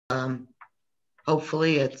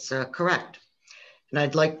hopefully it's correct. And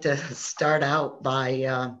I'd like to start out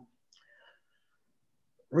by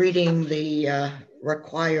reading the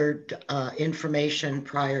required information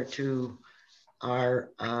prior to our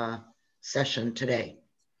session today.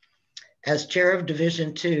 As chair of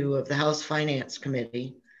Division 2 of the House Finance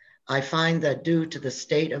Committee, I find that due to the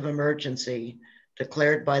state of emergency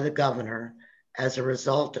declared by the governor as a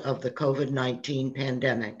result of the COVID-19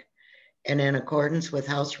 pandemic, and in accordance with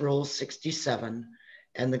House Rule 67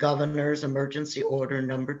 and the governor's emergency order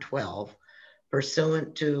number 12,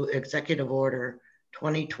 pursuant to Executive Order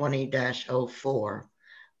 2020-04,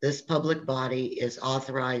 this public body is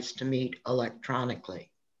authorized to meet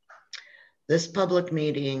electronically. This public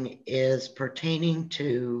meeting is pertaining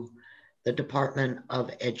to the Department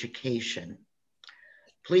of Education.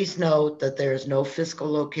 Please note that there is no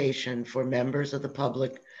physical location for members of the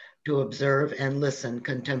public to observe and listen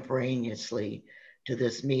contemporaneously to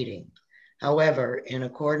this meeting. However, in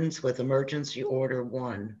accordance with Emergency Order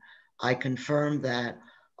 1, I confirm that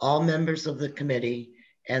all members of the committee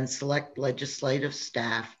and select legislative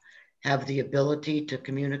staff have the ability to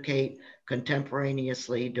communicate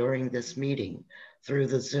contemporaneously during this meeting through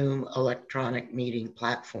the Zoom electronic meeting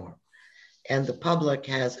platform. And the public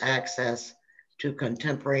has access to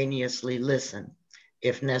contemporaneously listen.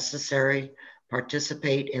 If necessary,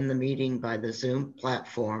 participate in the meeting by the Zoom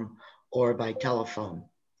platform or by telephone.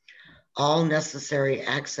 All necessary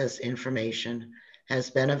access information has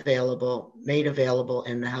been made available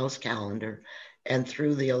in the House calendar and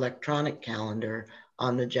through the electronic calendar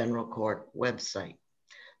on the General Court website.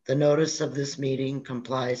 The notice of this meeting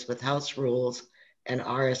complies with House rules and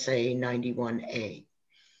RSA 91A.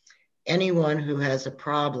 Anyone who has a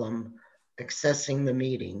problem accessing the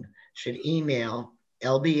meeting should email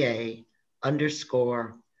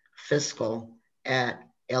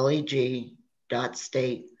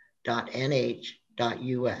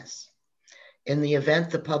lba_fiscal@leg.state.nh.us. In the event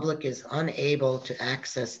the public is unable to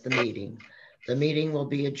access the meeting will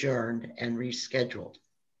be adjourned and rescheduled.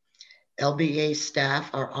 LBA staff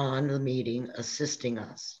are on the meeting assisting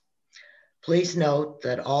us. Please note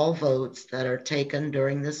that all votes that are taken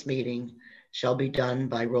during this meeting shall be done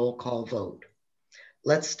by roll call vote.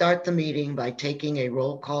 Let's start the meeting by taking a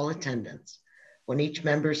roll call attendance. When each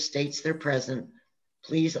member states they're present,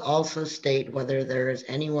 please also state whether there is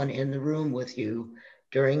anyone in the room with you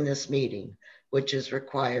during this meeting, which is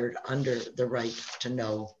required under the Right to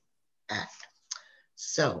Know Act.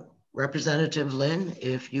 So, Representative Lynn,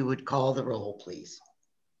 if you would call the roll, please.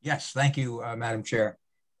 Yes, thank you, Madam Chair.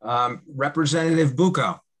 Representative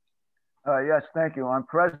Bucco. Yes, thank you. I'm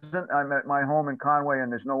present. I'm at my home in Conway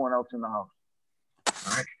and there's no one else in the house.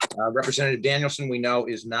 All right. Representative Danielson, we know,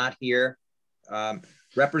 is not here.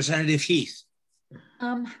 Representative Heath.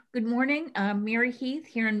 Good morning. Mary Heath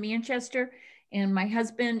here in Manchester, and my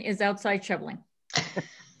husband is outside shoveling. All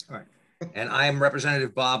right. And I am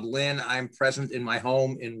Representative Bob Lynn. I'm present in my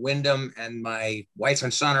home in Wyndham, and my wife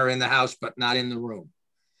and son are in the house, but not in the room.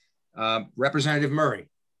 Representative Murray.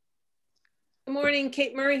 Good morning,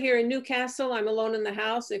 Kate Murray here in Newcastle. I'm alone in the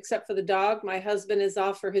house except for the dog. My husband is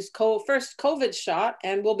off for his first COVID shot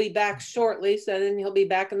and will be back shortly, so then he'll be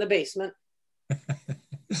back in the basement.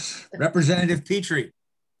 Representative Petrie.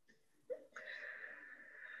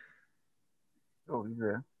 Oh, he's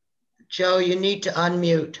there. Joe, you need to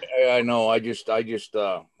unmute. I know. I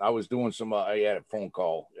was doing some. I had a phone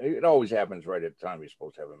call. It always happens right at the time you're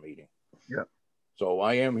supposed to have a meeting. Yeah. So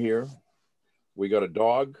I am here. We got a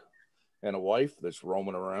dog and a wife that's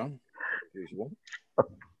roaming around. Usual.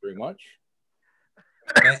 Very much.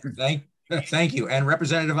 Thank you. And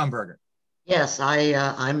Representative Umberger. Yes,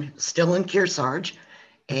 I'm still in Kearsarge,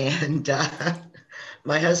 and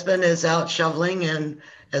my husband is out shoveling, and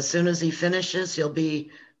as soon as he finishes, he'll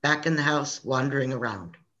be back in the house wandering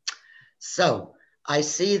around. So I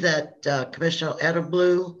see that Commissioner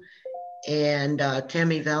Edelblue and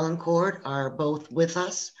Tammy Valancourt are both with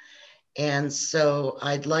us. And so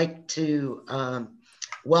I'd like to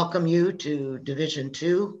welcome you to Division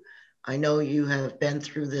 2. I know you have been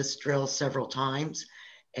through this drill several times,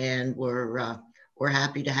 and we're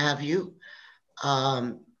happy to have you.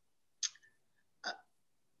 I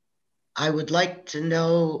would like to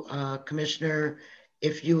know, Commissioner,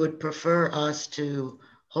 if you would prefer us to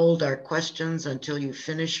hold our questions until you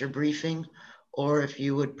finish your briefing, or if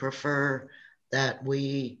you would prefer that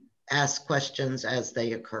we ask questions as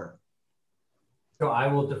they occur. So I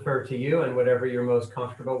will defer to you, and whatever you're most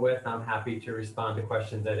comfortable with, I'm happy to respond to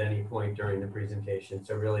questions at any point during the presentation.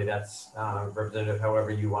 So really that's Representative,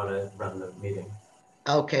 however you want to run the meeting.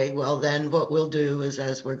 Okay, well then what we'll do is,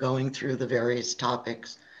 as we're going through the various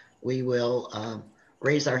topics, we will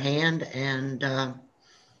raise our hand and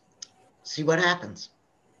see what happens.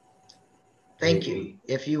 Thank you.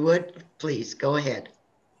 If you would, please go ahead.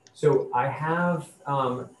 So I have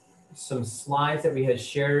some slides that we had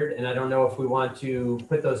shared, and I don't know if we want to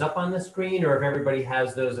put those up on the screen or if everybody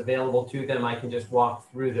has those available to them. I can just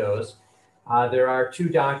walk through those. There are two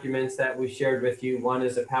documents that we shared with you. One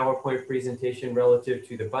is a PowerPoint presentation relative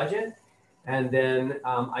to the budget. And then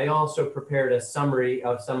I also prepared a summary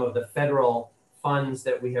of some of the federal funds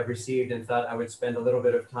that we have received and thought I would spend a little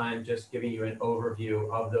bit of time just giving you an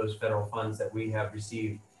overview of those federal funds that we have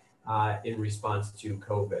received in response to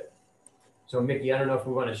COVID. So Mickey, I don't know if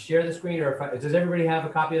we want to share the screen or if does everybody have a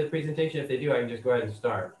copy of the presentation? If they do, I can just go ahead and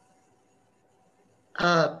start.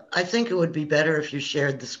 I think it would be better if you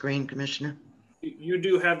shared the screen, Commissioner. You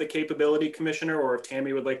do have the capability, Commissioner, or if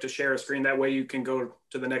Tammy would like to share a screen, that way you can go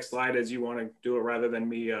to the next slide as you want to do it rather than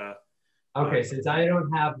me. Okay, since I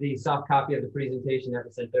don't have the soft copy of the presentation that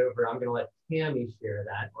was sent over, I'm going to let Tammy share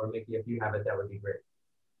that, or Mickey, if you have it, that would be great.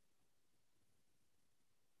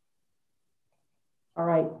 All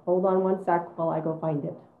right, hold on one sec while I go find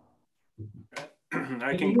it.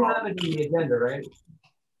 I can You have it in the agenda, right?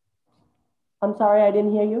 I'm sorry, I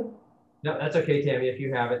didn't hear you. No, that's okay, Tammy. If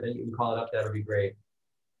you have it, then you can call it up. That would be great.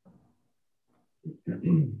 There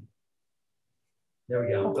we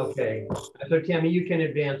go. Okay. So Tammy, you can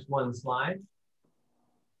advance one slide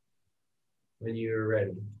when you're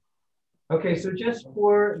ready. Okay, so just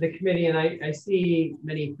for the committee, and I see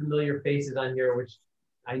many familiar faces on here, which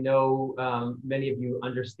I know many of you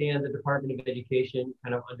understand the Department of Education,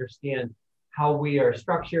 kind of understand how we are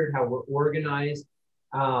structured, how we're organized.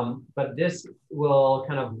 But this will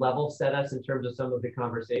kind of level set us in terms of some of the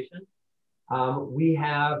conversation. We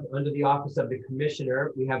have, under the Office of the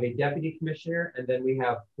Commissioner, we have a Deputy Commissioner, and then we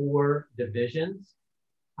have 4 divisions.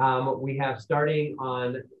 We have, starting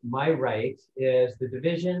on my right, is the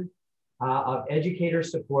Division of Educator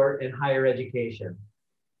Support and Higher Education.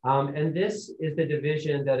 And this is the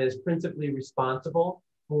division that is principally responsible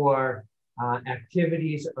for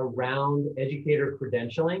activities around educator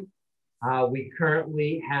credentialing. We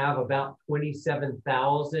currently have about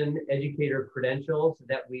 27,000 educator credentials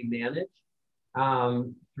that we manage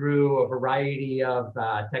through a variety of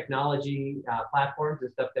technology platforms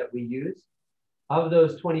and stuff that we use. Of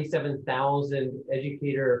those 27,000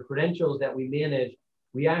 educator credentials that we manage,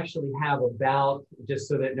 we actually have about, just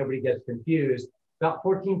so that nobody gets confused, about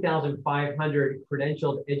 14,500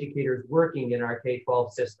 credentialed educators working in our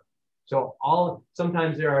K-12 system. So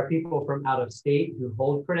sometimes there are people from out of state who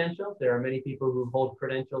hold credentials. There are many people who hold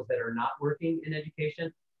credentials that are not working in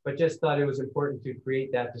education, but just thought it was important to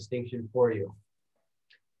create that distinction for you.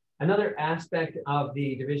 Another aspect of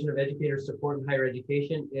the Division of Educator Support and Higher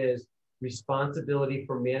Education is responsibility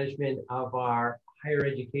for management of our higher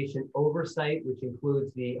education oversight, which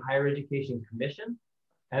includes the Higher Education Commission,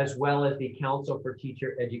 as well as the Council for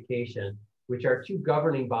Teacher Education, which are 2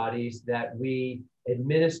 governing bodies that we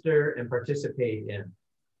administer and participate in.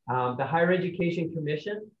 The Higher Education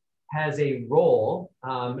Commission has a role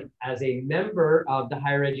as a member of the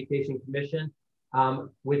Higher Education Commission,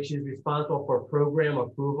 which is responsible for program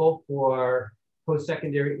approval for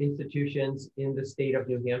post-secondary institutions in the state of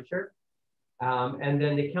New Hampshire. And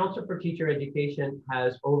then the Council for Teacher Education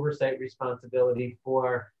has oversight responsibility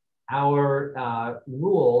for our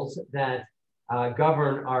rules that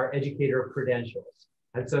govern our educator credentials.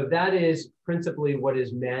 And so that is principally what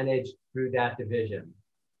is managed through that division.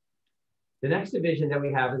 The next division that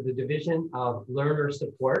we have is the Division of Learner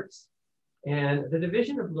Supports. And the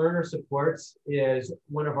Division of Learner Supports is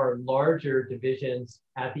one of our larger divisions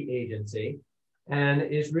at the agency and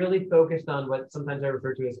is really focused on what sometimes I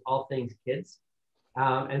refer to as all things kids.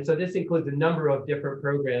 And so this includes a number of different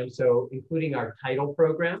programs, so including our title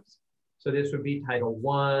programs. So this would be Title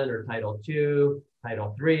I or Title II,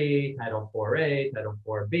 Title III, Title 4A, Title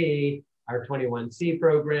 4B, our 21C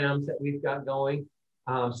programs that we've got going.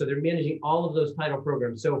 So they're managing all of those title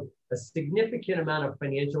programs. So a significant amount of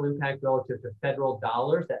financial impact relative to federal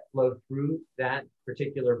dollars that flow through that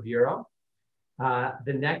particular bureau.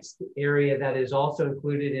 The next area that is also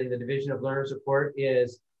included in the Division of Learner Support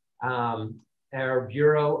is our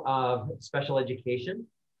Bureau of Special Education.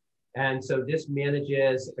 And so this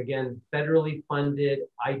manages, again, federally funded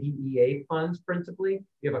IDEA funds principally.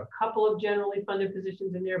 We have a couple of generally funded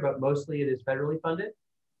positions in there, but mostly it is federally funded.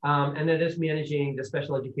 And it is managing the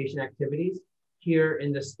special education activities here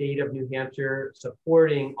in the state of New Hampshire,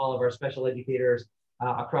 supporting all of our special educators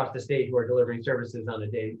across the state who are delivering services on a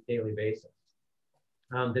daily basis.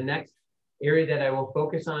 The next area that I will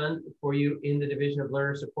focus on for you in the Division of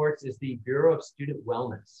Learner Supports is the Bureau of Student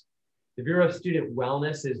Wellness. The Bureau of Student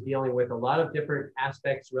Wellness is dealing with a lot of different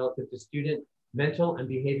aspects relative to student mental and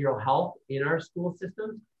behavioral health in our school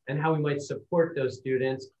systems and how we might support those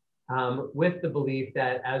students with the belief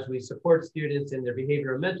that as we support students in their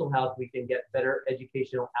behavioral and mental health, we can get better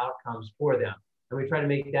educational outcomes for them. And we try to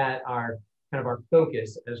make that our kind of our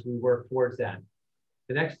focus as we work towards that.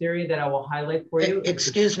 The next area that I will highlight for you.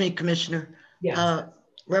 Excuse me, Commissioner. Yes.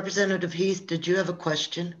 Representative Heath, did you have a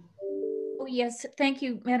question? Oh, yes. Thank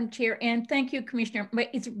you, Madam Chair. And thank you, Commissioner.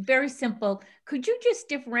 It's very simple. Could you just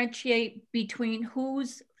differentiate between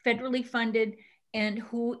who's federally funded and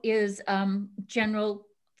who is general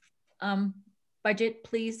budget,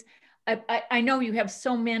 please? I know you have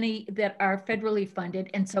so many that are federally funded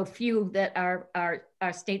and so few that are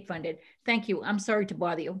state funded. Thank you. I'm sorry to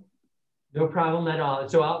bother you. No problem at all.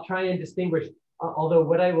 So I'll try and distinguish, although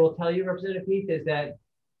what I will tell you, Representative Heath, is that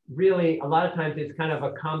really a lot of times it's kind of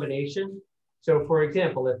a combination. So for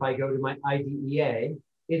example, if I go to my IDEA,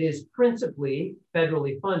 it is principally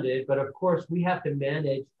federally funded, but of course we have to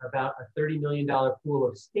manage about a $30 million pool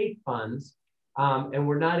of state funds, and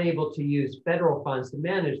we're not able to use federal funds to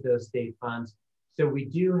manage those state funds. So we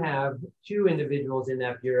do have 2 individuals in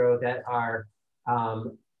that bureau that are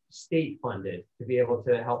state funded to be able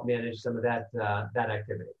to help manage some of that, that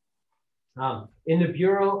activity. In the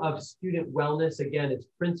Bureau of Student Wellness, again, it's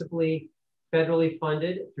principally federally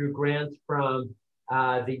funded through grants from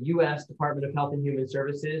the U.S. Department of Health and Human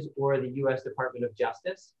Services or the U.S. Department of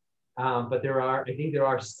Justice. But I think there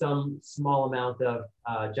are some small amount of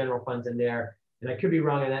general funds in there. And I could be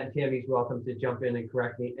wrong on that, and Tammy's welcome to jump in and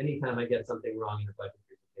correct me anytime I get something wrong in the budget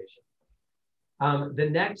presentation. The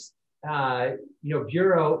next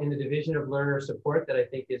bureau in the Division of Learner Support that I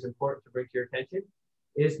think is important to bring to your attention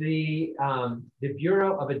is the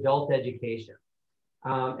Bureau of Adult Education.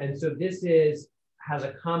 And so this has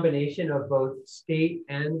a combination of both state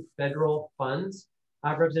and federal funds.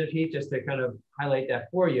 Representative Heath, just to kind of highlight that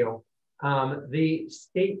for you, the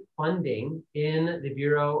state funding in the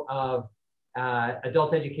Bureau of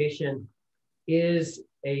Adult Education is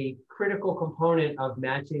a critical component of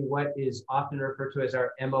matching what is often referred to as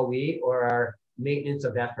our MOE, or our maintenance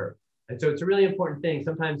of effort. And so it's a really important thing.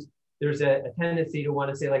 Sometimes there's a tendency to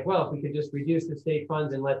want to say like, well, if we could just reduce the state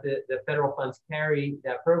funds and let the federal funds carry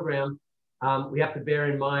that program, we have to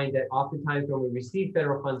bear in mind that oftentimes when we receive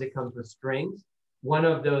federal funds, it comes with strings. One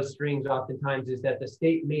of those strings oftentimes is that the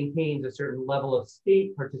state maintains a certain level of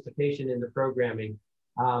state participation in the programming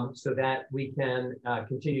so that we can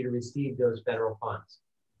continue to receive those federal funds.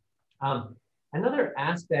 Another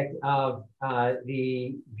aspect of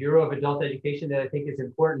the Bureau of Adult Education that I think is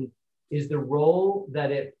important is the role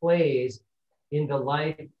that it plays in the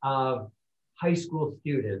life of high school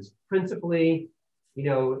students, principally,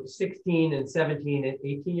 16 and 17 and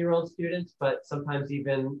 18-year-old students, but sometimes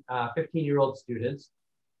even 15-year-old students.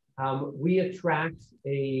 We attract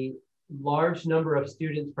a large number of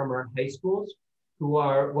students from our high schools who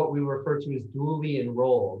are what we refer to as dually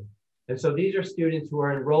enrolled. And so these are students who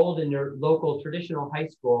are enrolled in their local traditional high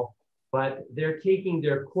school, but they're taking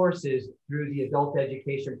their courses through the adult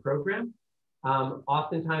education program.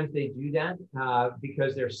 Oftentimes they do that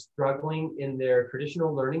because they're struggling in their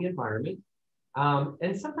traditional learning environment.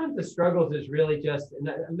 And sometimes the struggles is really just, and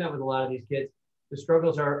I've met with a lot of these kids, the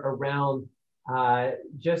struggles are around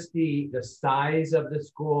just the size of the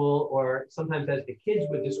school, or sometimes as the kids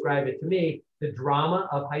would describe it to me, the drama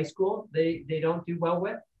of high school, they don't do well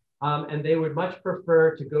with. And they would much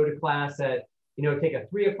prefer to go to class at, take a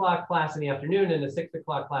 3 o'clock class in the afternoon and a 6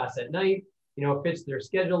 o'clock class at night. It fits their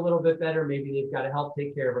schedule a little bit better. Maybe they've got to help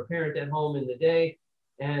take care of a parent at home in the day.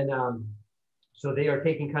 And so they are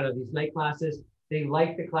taking kind of these night classes. They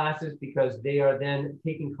like the classes because they are then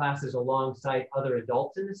taking classes alongside other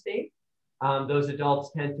adults in the state. Those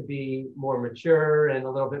adults tend to be more mature and a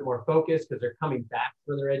little bit more focused because they're coming back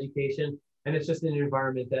for their education. And it's just an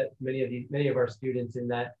environment that many of our students in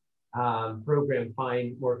that program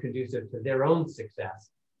find more conducive to their own success.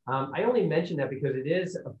 I only mention that because it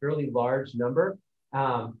is a fairly large number.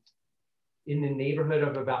 In the neighborhood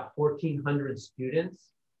of about 1,400 students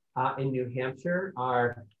in New Hampshire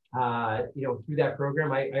are, through that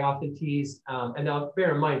program. I often tease, and now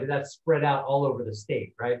bear in mind that that's spread out all over the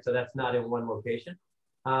state, right? So that's not in one location.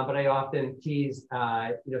 But I often tease,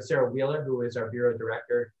 Sarah Wheeler, who is our bureau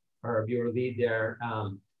director or our bureau lead there,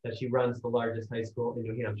 that she runs the largest high school in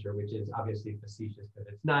New Hampshire, which is obviously facetious, but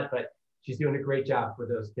it's not, but she's doing a great job for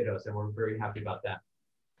those kiddos, and we're very happy about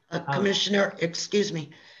that. Commissioner, excuse me.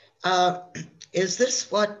 Is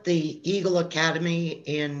this what the Eagle Academy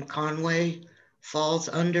in Conway falls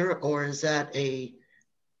under, or is that a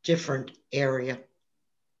different area?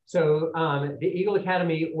 So the Eagle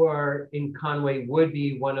Academy or in Conway would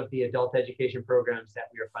be one of the adult education programs that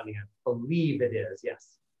we are funding. I believe it is,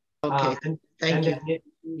 yes. Okay, thank you.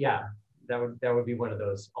 Yeah, that would be one of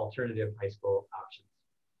those alternative high school options.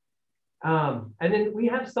 And then we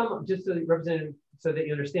have some, just so representative, so that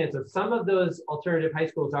you understand. So some of those alternative high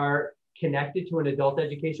schools are connected to an adult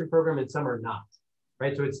education program and some are not,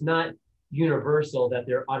 right? So it's not universal that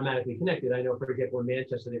they're automatically connected. I know, for example, in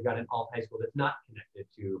Manchester, they've got an alt high school that's not connected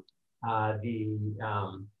to the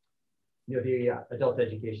adult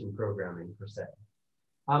education programming per se.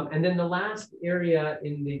 And then the last area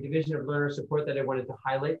in the Division of Learner Support that I wanted to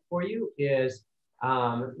highlight for you is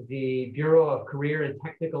the Bureau of Career and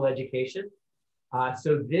Technical Education.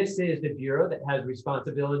 So this is the bureau that has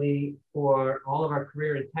responsibility for all of our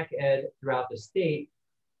career and tech ed throughout the state,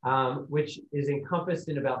 which is encompassed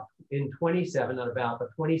in 27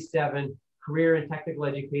 career and technical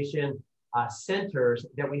education centers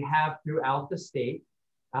that we have throughout the state.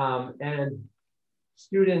 And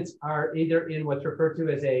students are either in what's referred to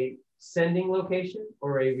as a sending location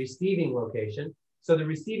or a receiving location. So the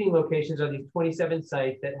receiving locations are these 27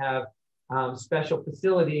 sites that have special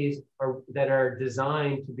facilities that are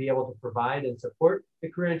designed to be able to provide and support the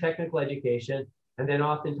career and technical education. And then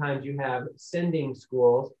oftentimes you have sending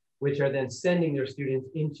schools, which are then sending their students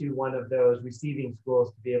into one of those receiving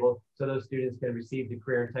schools to be able, so those students can receive the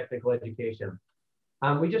career and technical education.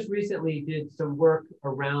 We just recently did some work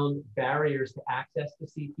around barriers to access to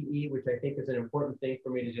CTE, which I think is an important thing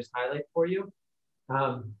for me to just highlight for you.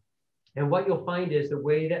 And what you'll find is the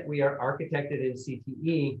way that we are architected in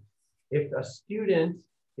CTE, if a student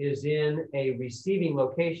is in a receiving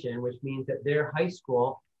location, which means that their high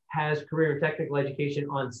school has career and technical education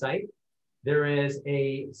on site, there is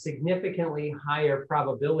a significantly higher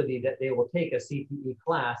probability that they will take a CTE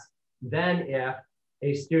class than if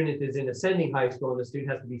a student is in a sending high school and the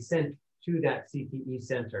student has to be sent to that CTE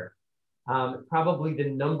center. Probably the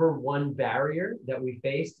 #1 barrier that we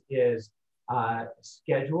face is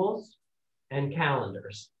schedules and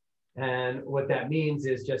calendars. And what that means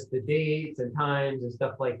is just the dates and times and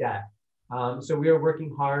stuff like that. So we are working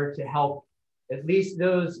hard to help at least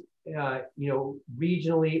those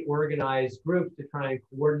regionally organized groups to try and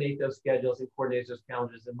coordinate those schedules and coordinate those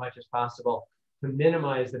calendars as much as possible to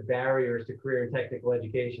minimize the barriers to career and technical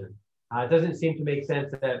education. It doesn't seem to make sense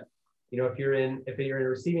that, if you're in a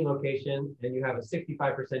receiving location and you have a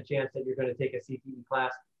 65% chance that you're going to take a CTE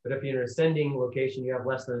class, but if you're in a sending location, you have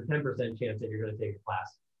less than a 10% chance that you're going to take a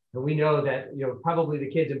class. And we know that, probably the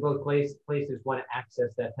kids in both places want to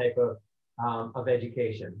access that type of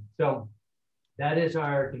education. So that is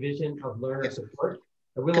our Division of Learner Support.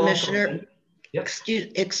 Commissioner, yep.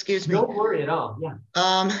 excuse me. Don't worry at all, yeah.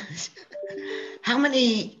 How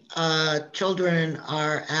many children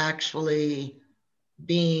are actually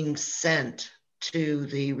being sent to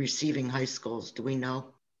the receiving high schools? Do we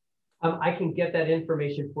know? I can get that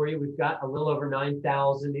information for you. We've got a little over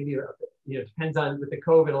 9,000, maybe, it depends on, with the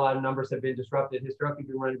COVID, a lot of numbers have been disrupted. Historically,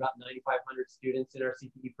 we've been running about 9,500 students in our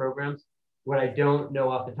CTE programs. What I don't know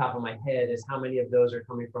off the top of my head is how many of those are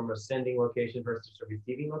coming from a sending location versus a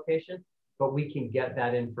receiving location, but we can get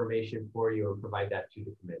that information for you and provide that to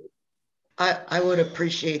the committee. I would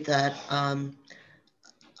appreciate that.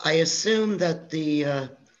 I assume that the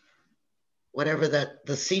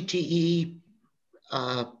CTE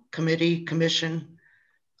commission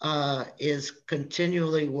is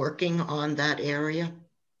continually working on that area.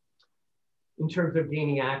 In terms of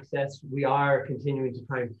gaining access, we are continuing to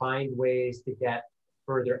try and find ways to get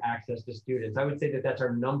further access to students. I would say that that's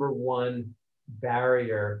our #1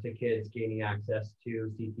 barrier to kids gaining access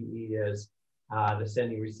to CTE is the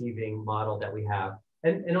sending receiving model that we have.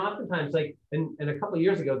 And oftentimes, and a couple of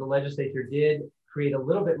years ago, the legislature did create a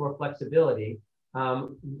little bit more flexibility.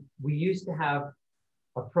 We used to have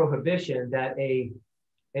a prohibition that a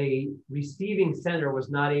receiving center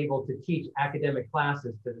was not able to teach academic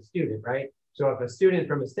classes to the student, right? So if a student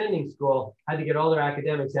from a sending school had to get all their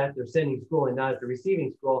academics at their sending school and not at the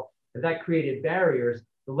receiving school, and that created barriers,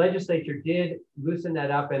 the legislature did loosen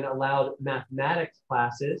that up and allowed mathematics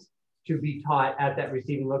classes to be taught at that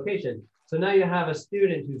receiving location. So now you have a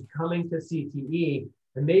student who's coming to CTE,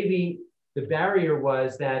 and maybe the barrier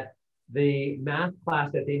was that the math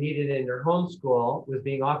class that they needed in their home school was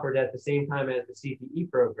being offered at the same time as the CTE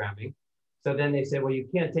programming. So then they said, well, you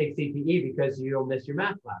can't take CTE because you'll miss your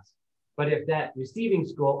math class. But if that receiving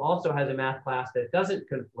school also has a math class that doesn't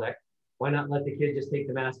conflict, why not let the kid just take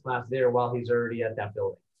the math class there while he's already at that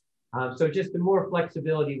building? So just the more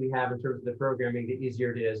flexibility we have in terms of the programming, the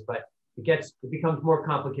easier it is. But it becomes more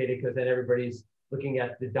complicated because then everybody's looking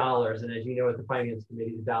at the dollars. And as you know, as the finance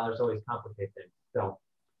committee, the dollars always complicate things. So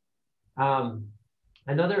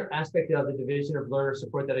Another aspect of the Division of Learner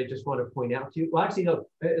Support that I just want to point out to you, well, actually, no,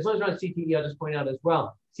 as long as we're on CTE, I'll just point out as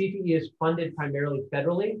well. CTE is funded primarily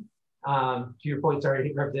federally, to your point,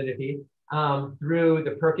 sorry, Representative Heath, through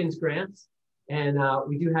the Perkins grants. And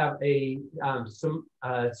we do have a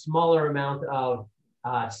smaller amount of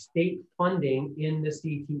state funding in the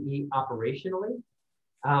CTE operationally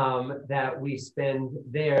that we spend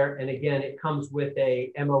there. And again, it comes with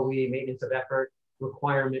a MOE, maintenance of effort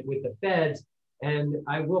requirement with the feds. And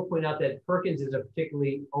I will point out that Perkins is a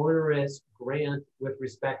particularly onerous grant with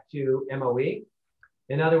respect to MOE.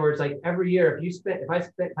 In other words, like every year, if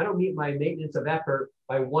I don't meet my maintenance of effort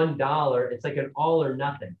by $1, it's like an all or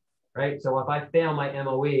nothing, right? So if I fail my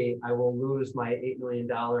MOE, I will lose my $8 million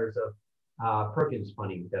of Perkins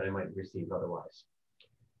funding that I might receive otherwise.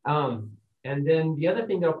 And then the other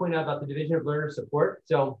thing that I'll point out about the Division of Learner Support.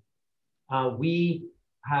 So we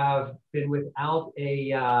have been without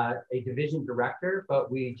a division director,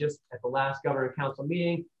 but we just at the last Governor and Council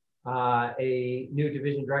meeting, a new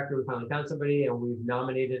division director, we finally found somebody and we've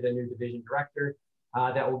nominated a new division director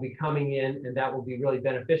that will be coming in, and that will be really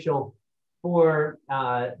beneficial for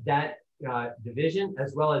that division,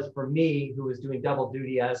 as well as for me, who is doing double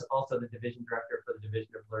duty as also the division director for the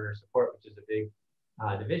Division of Learner Support, which is a big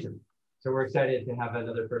division. So we're excited to have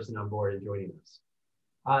another person on board and joining us.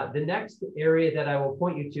 The next area that I will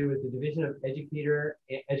point you to is the Division of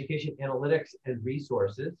Education Analytics and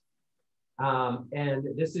Resources. And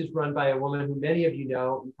this is run by a woman who many of you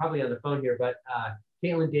know, probably on the phone here, but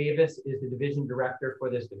Caitlin Davis is the division director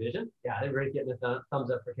for this division. Yeah, everybody's getting a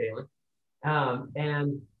thumbs up for Caitlin.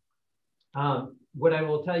 What I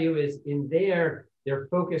will tell you is in there, they're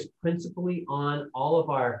focused principally on all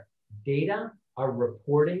of our data, our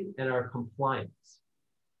reporting, and our compliance.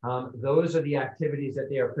 Those are the activities that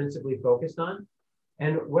they are principally focused on.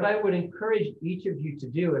 And what I would encourage each of you to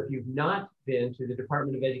do, if you've not been to the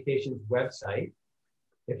Department of Education's website,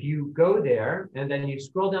 if you go there and then you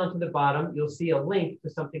scroll down to the bottom, you'll see a link to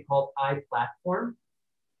something called iPlatform.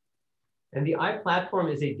 And the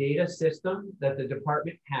iPlatform is a data system that the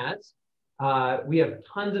department has. We have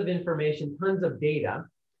tons of information, tons of data.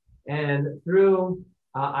 And through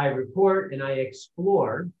iReport and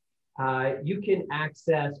iExplore, you can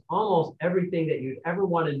access almost everything that you'd ever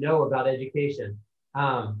want to know about education.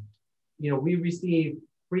 We receive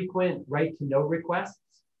frequent right-to-know requests,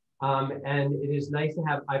 and it is nice to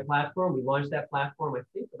have iPlatform. We launched that platform, I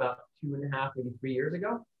think, about 2.5, maybe 3 years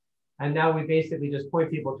ago. And now we basically just point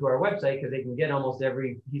people to our website because they can get almost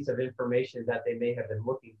every piece of information that they may have been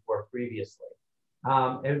looking for previously.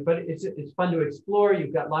 But it's fun to explore.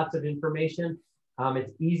 You've got lots of information.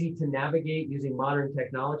 It's easy to navigate using modern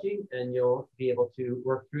technology, and you'll be able to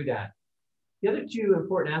work through that. The other two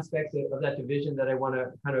important aspects of that division that I want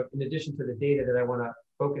to kind of, in addition to the data that I want to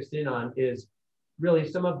focus in on, is really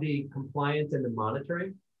some of the compliance and the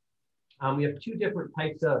monitoring. We have two different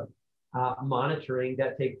types of monitoring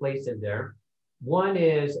that take place in there. One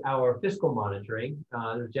is our fiscal monitoring.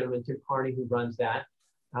 There's a gentleman, Tim Carney, who runs that.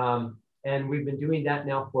 And we've been doing that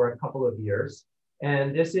now for a couple of years.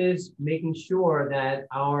 And this is making sure that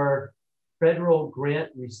our federal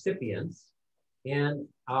grant recipients and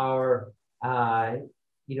our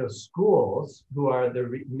schools, who are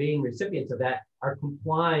the main recipients of that, are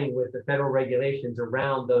complying with the federal regulations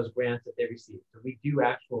around those grants that they receive. So we do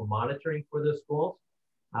actual monitoring for those schools.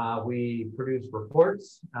 We produce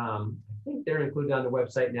reports. I think they're included on the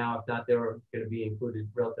website now. If not, they're going to be included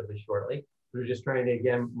relatively shortly. We're just trying to,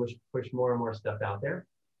 again, push more and more stuff out there.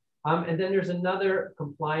 And then there's another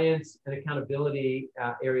compliance and accountability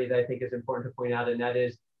area that I think is important to point out, and that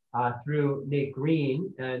is through Nate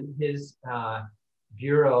Green and his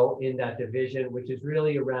bureau in that division, which is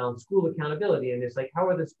really around school accountability. And it's like, how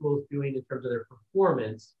are the schools doing in terms of their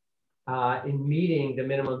performance in meeting the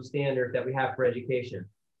minimum standards that we have for education?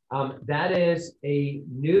 That is a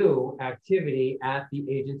new activity at the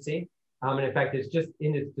agency. And in fact, it's just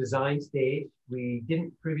in its design stage. We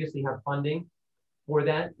didn't previously have funding for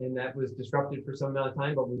that, and that was disrupted for some amount of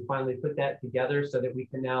time, but we finally put that together so that we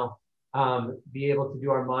can now be able to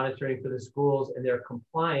do our monitoring for the schools and their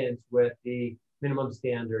compliance with the minimum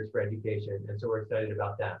standards for education. And so we're excited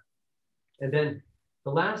about that. And then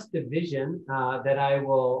the last division that I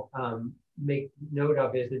will make note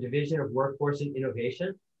of is the Division of Workforce and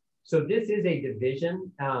Innovation. So this is a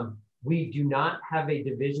division. We do not have a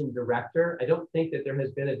division director. I don't think that there has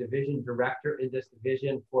been a division director in this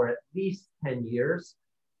division for at least 10 years.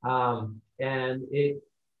 And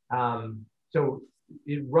so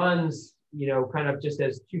it runs, kind of just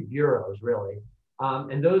as two bureaus, really.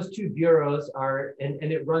 And those two bureaus are,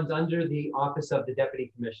 and it runs under the Office of the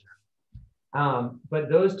Deputy Commissioner. But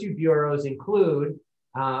those two bureaus include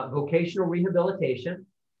vocational rehabilitation.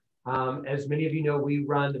 As many of you know, we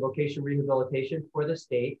run the vocational rehabilitation for the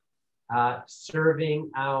state, serving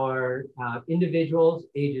our individuals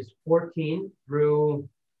ages 14 through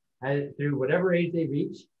whatever age they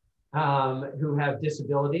reach, who have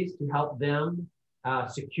disabilities, to help them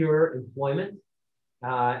secure employment.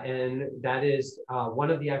 And that is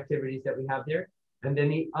one of the activities that we have there. And then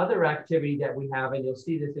the other activity that we have, and you'll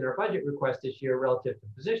see this in our budget request this year relative to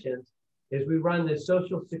positions, is we run the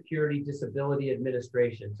Social Security Disability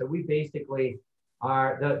Administration. So we basically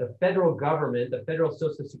are the federal government, the Federal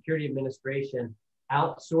Social Security Administration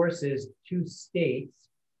outsources to states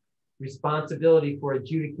responsibility for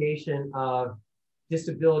adjudication of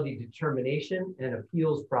disability determination and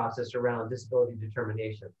appeals process around disability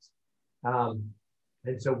determinations.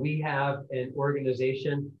 And so we have an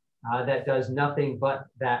organization that does nothing but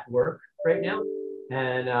that work right now.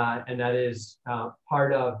 And that is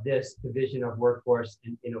part of this division of workforce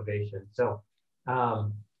and innovation. So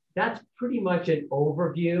that's pretty much an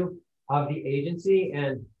overview of the agency.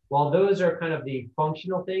 And while those are kind of the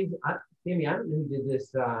functional things, Tammy, I don't know who did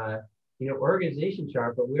this organization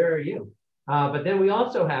chart, but where are you? But then we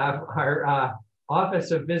also have our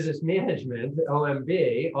Office of Business Management,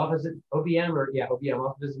 OMB, Office of OBM, Office of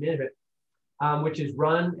Business Management, which is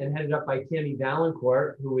run and headed up by Tammy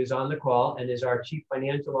Valancourt, who is on the call and is our Chief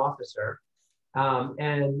Financial Officer.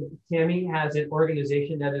 And Tammy has an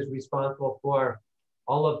organization that is responsible for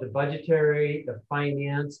all of the budgetary, the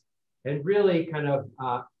finance, and really kind of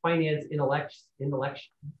finance intellect, what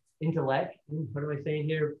am I saying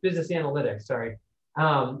here? Business analytics, sorry,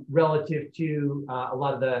 relative to a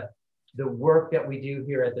lot of the work that we do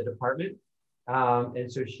here at the department.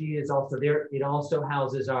 And so she is also there. It also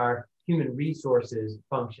houses our human resources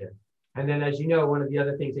function. And then, as you know, one of the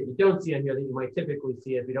other things that you don't see on here that you might typically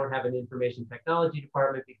see is we don't have an information technology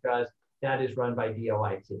department because that is run by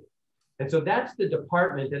DOIT. And so that's the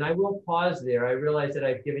department. And I will pause there. I realize that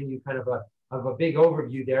I've given you kind of a big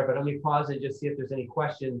overview there, but let me pause and just see if there's any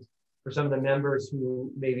questions for some of the members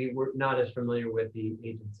who maybe were not as familiar with the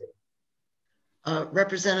agency.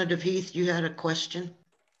 Representative Heath, you had a question?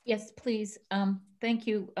 Yes, please. Thank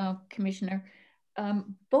you, Commissioner.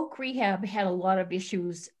 Voc Rehab had a lot of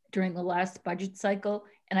issues during the last budget cycle,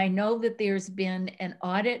 and I know that there's been an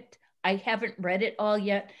audit. I haven't read it all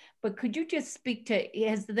yet, but could you just speak to,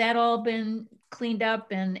 has that all been cleaned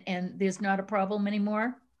up and there's not a problem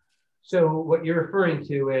anymore? So what you're referring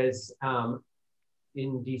to is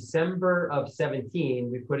in December of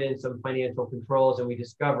 17, we put in some financial controls and we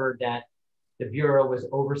discovered that the Bureau was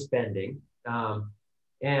overspending.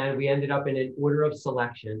 And we ended up in an order of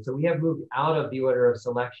selection. So we have moved out of the order of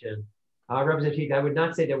selection. Representative, I would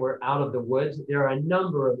not say that we're out of the woods. There are a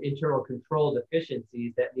number of internal control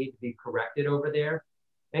deficiencies that need to be corrected over there.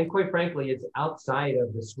 And quite frankly, it's outside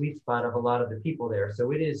of the sweet spot of a lot of the people there.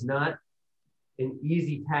 So it is not an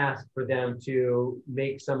easy task for them to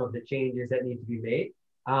make some of the changes that need to be made.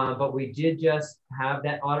 But we did just have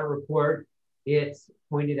that audit report. It's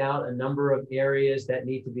pointed out a number of areas that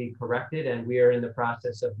need to be corrected, and we are in the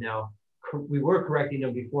process of now, we were correcting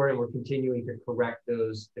them before and we're continuing to correct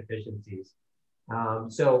those deficiencies.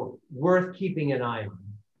 So worth keeping an eye on.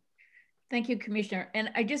 Thank you, Commissioner.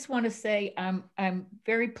 And I just want to say I'm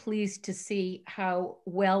very pleased to see how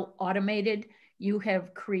well automated you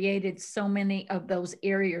have created so many of those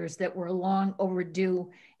areas that were long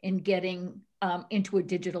overdue in getting into a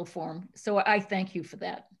digital form. So I thank you for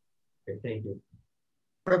that. Okay, thank you.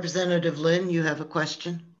 Representative Lynn, you have a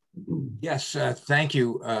question? Yes, thank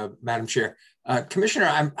you, Madam Chair. Commissioner,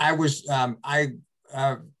 I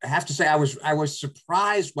have to say I was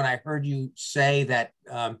surprised when I heard you say that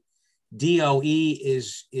DOE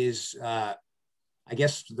is I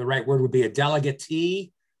guess the right word would be a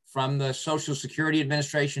delegatee from the Social Security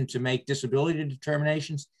Administration to make disability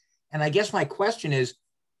determinations. And I guess my question is,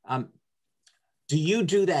 do you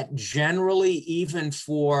do that generally even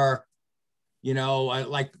for, you know,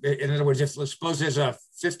 like, in other words, if let's suppose there's a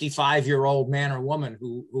 55-year-old man or woman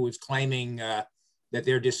who is claiming that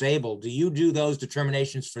they're disabled, do you do those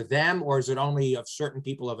determinations for them, or is it only of certain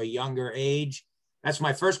people of a younger age? That's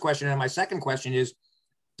my first question. And my second question is,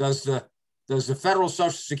 does the Federal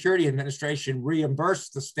Social Security Administration reimburse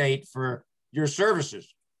the state for your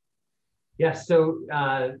services? Yes, so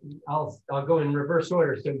I'll go in reverse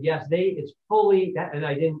order. So yes, it's fully, and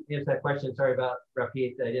I didn't answer that question. Sorry about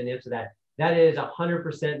repeat, I didn't answer that. That is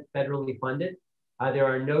 100% federally funded. There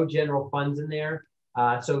are no general funds in there.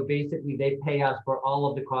 So basically they pay us for all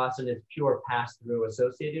of the costs, and it's pure pass-through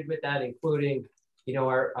associated with that, including, you know,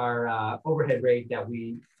 our overhead rate that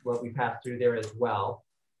we pass through there as well.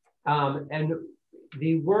 And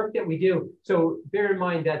the work that we do, so bear in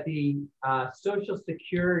mind that the Social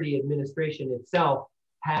Security Administration itself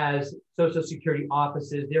has Social Security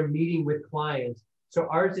offices. They're meeting with clients. So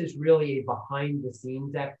ours is really a behind the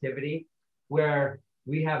scenes activity where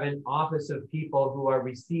we have an office of people who are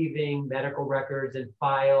receiving medical records and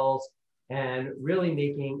files and really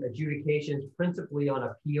making adjudications principally on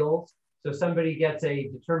appeals. So somebody gets a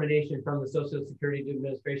determination from the Social Security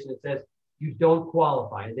Administration that says you don't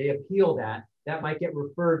qualify. They appeal that. That might get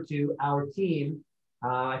referred to our team.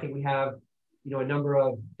 I think we have, a number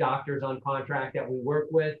of doctors on contract that we work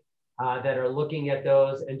with that are looking at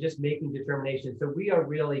those and just making determinations. So we are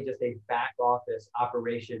really just a back office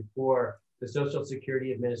operation for the Social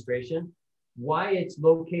Security Administration. Why it's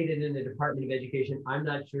located in the Department of Education, I'm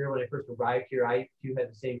not sure. When I first arrived here, I too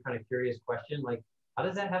had the same kind of curious question, like, how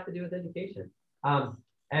does that have to do with education?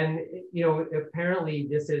 And apparently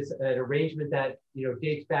this is an arrangement that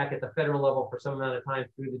dates back at the federal level for some amount of time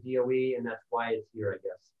through the DOE, and that's why it's here, I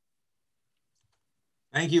guess.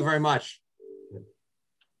 Thank you very much.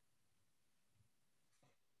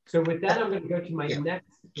 So with that, I'm going to go to my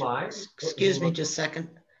next slide. Excuse me just a second.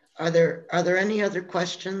 Are there any other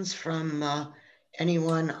questions from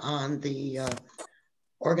anyone on the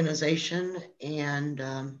organization and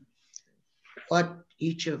what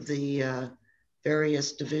each of the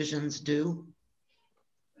various divisions do?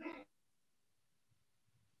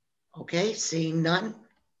 Okay, seeing none,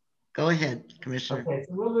 go ahead, Commissioner. Okay,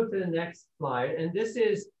 so we'll move to the next slide. And this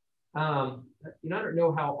is, I don't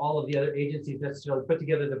know how all of the other agencies necessarily put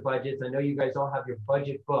together the budgets. I know you guys all have your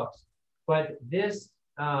budget books, but this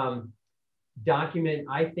document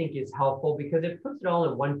I think is helpful because it puts it all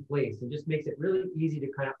in one place and just makes it really easy to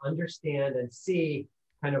kind of understand and see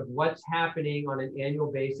kind of what's happening on an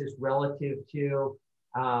annual basis relative to,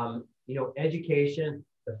 education,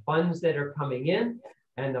 the funds that are coming in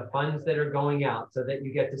and the funds that are going out so that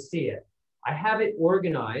you get to see it. I have it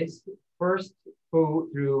organized first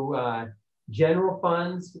through general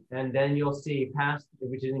funds, and then you'll see past,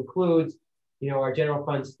 which includes, our general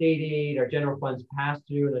fund state aid, our general funds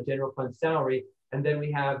pass-through, and our general fund salary. And then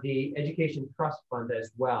we have the education trust fund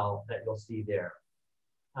as well that you'll see there.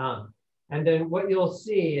 And then what you'll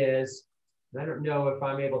see is, I don't know if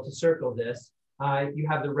I'm able to circle this, you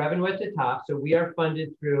have the revenue at the top. So we are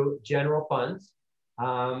funded through general funds.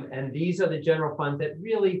 And these are the general funds that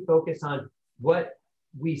really focus on what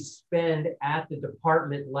we spend at the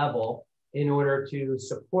department level in order to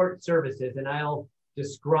support services. And I'll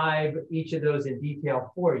describe each of those in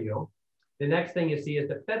detail for you. The next thing you see is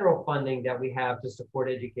the federal funding that we have to support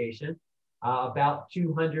education, about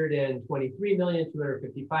 223 million,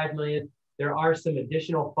 255 million. There are some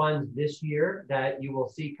additional funds this year that you will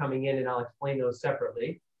see coming in, and I'll explain those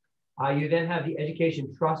separately. You then have the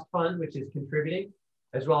Education Trust Fund, which is contributing,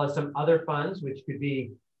 as well as some other funds, which could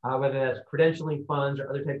be whether that's credentialing funds or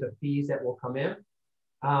other types of fees that will come in.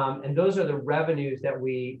 And those are the revenues that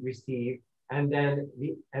we receive. And then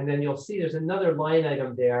you'll see there's another line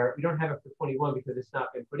item there. We don't have it for 21 because it's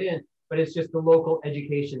not been put in, but it's just the local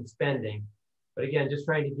education spending. But again, just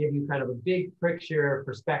trying to give you kind of a big picture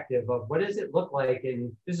perspective of what does it look like.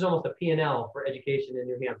 And this is almost a P&L for education in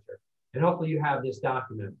New Hampshire. And hopefully you have this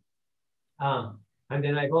document. And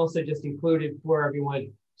then I've also just included for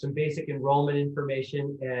everyone some basic enrollment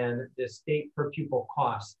information and the state per pupil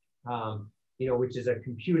cost, which is a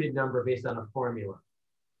computed number based on a formula.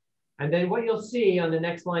 And then what you'll see on the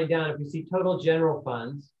next line down, if you see total general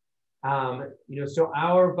funds, so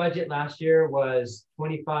our budget last year was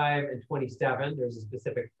 25 and 27. There's a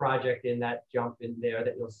specific project in that jump in there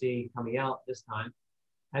that you'll see coming out this time.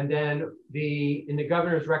 And then in the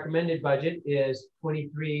governor's recommended budget is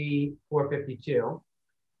 23,452,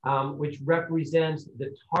 which represents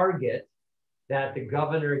the target that the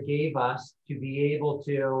governor gave us to be able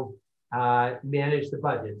to manage the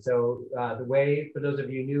budget. So the way, for those of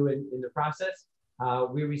you new in the process,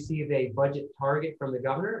 we receive a budget target from the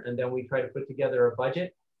governor, and then we try to put together a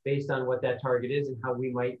budget based on what that target is and how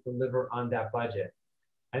we might deliver on that budget.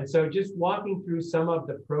 And so just walking through some of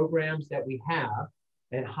the programs that we have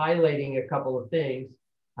and highlighting a couple of things,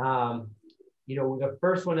 the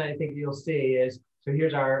first one I think you'll see is, so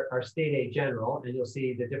here's our state aid general, and you'll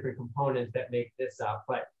see the different components that make this up.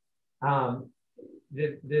 But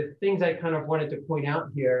the things I kind of wanted to point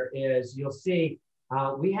out here is you'll see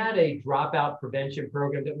we had a dropout prevention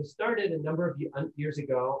program that was started a number of years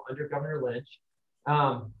ago under Governor Lynch.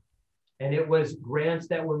 And it was grants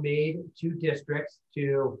that were made to districts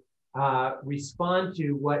to respond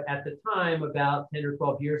to what at the time, about 10 or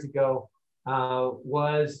 12 years ago,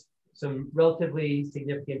 was some relatively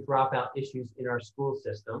significant dropout issues in our school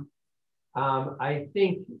system. I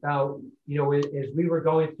think, you know, as we were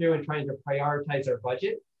going through and trying to prioritize our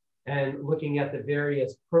budget and looking at the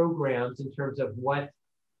various programs in terms of what,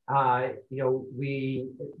 you know,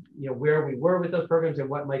 where we were with those programs and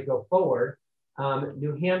what might go forward,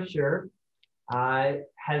 New Hampshire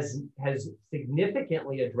has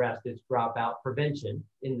significantly addressed its dropout prevention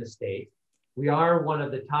in the state. We are one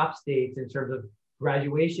of the top states in terms of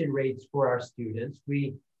graduation rates for our students.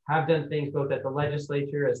 We have done things both at the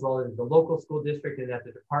legislature as well as the local school district and at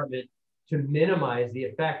the department to minimize the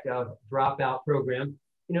effect of dropout programs,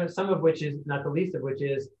 you know, some of which is, not the least of which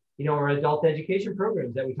is, you know, our adult education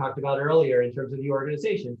programs that we talked about earlier in terms of the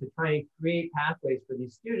organization to try and create pathways for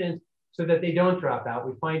these students so that they don't drop out.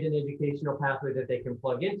 We find an educational pathway that they can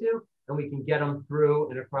plug into and we can get them through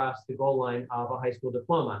and across the goal line of a high school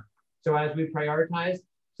diploma. So as we prioritize,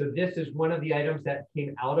 so this is one of the items that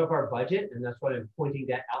came out of our budget, and that's what I'm pointing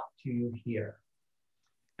that out to you here.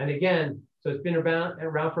 And again, so it's been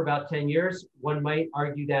around for about 10 years. One might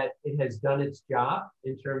argue that it has done its job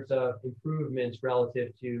in terms of improvements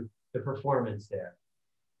relative to the performance there.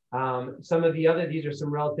 Some of the other, these are some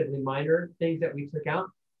relatively minor things that we took out,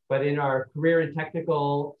 but in our career and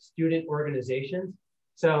technical student organizations,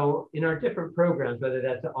 so in our different programs, whether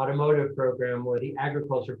that's the automotive program or the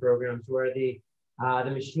agriculture programs or the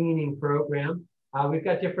machining program, we've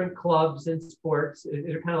got different clubs and sports.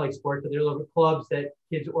 They're kind of like sports, but they're little clubs that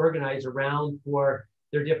kids organize around for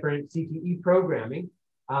their different CTE programming.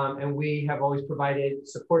 And we have always provided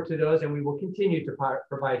support to those, and we will continue to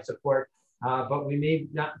provide support, but we may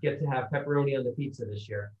not get to have pepperoni on the pizza this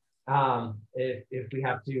year if we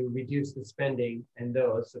have to reduce the spending and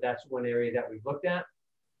those. So that's one area that we've looked at.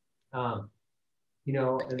 You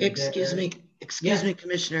know, excuse me,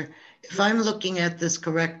 Commissioner. If I'm looking at this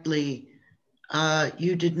correctly,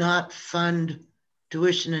 you did not fund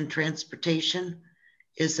tuition and transportation.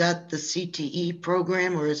 Is that the CTE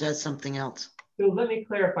program or is that something else? So let me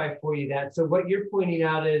clarify for you that. So what you're pointing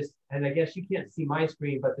out is, and I guess you can't see my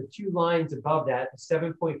screen, but the two lines above that, the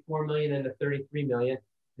 7.4 million and the 33 million,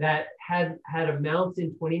 that had amounts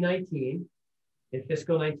in 2019, in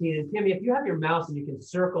fiscal 19. And Tammy, if you have your mouse and you can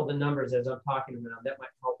circle the numbers as I'm talking about, that might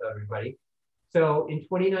help everybody. So in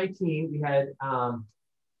 2019, we had,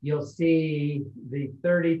 you'll see the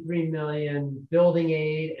 33 million building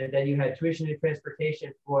aid, and then you had tuition and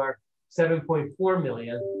transportation for 7.4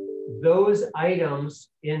 million. Those items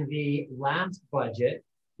in the last budget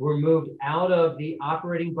were moved out of the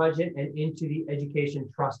operating budget and into the education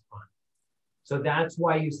trust fund. So that's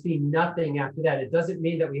why you see nothing after that. It doesn't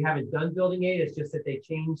mean that we haven't done building aid. It's just that they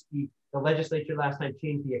changed the legislature last time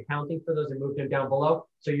changed the accounting for those and moved them down below.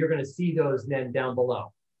 So you're going to see those then down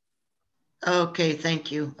below. Okay,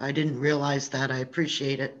 thank you. I didn't realize that. I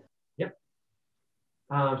appreciate it. Yep.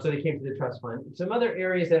 So they came to the trust fund. Some other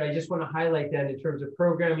areas that I just want to highlight then in terms of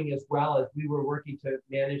programming as well as we were working to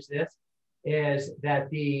manage this is that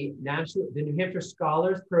the New Hampshire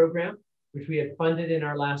Scholars Program, which we had funded in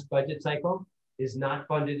our last budget cycle, is not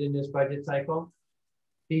funded in this budget cycle.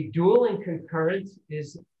 The dual and concurrent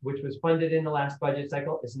which was funded in the last budget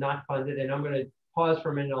cycle, is not funded. And I'm going to pause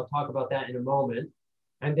for a minute. I'll talk about that in a moment.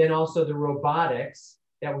 And then also the robotics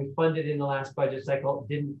that we funded in the last budget cycle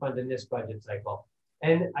didn't fund in this budget cycle.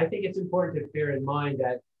 And I think it's important to bear in mind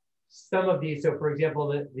that some of these, so for example,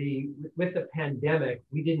 with the pandemic,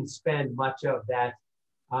 we didn't spend much of that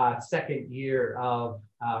second year of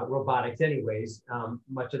robotics anyways.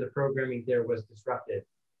 Much of the programming there was disrupted.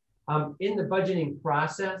 In the budgeting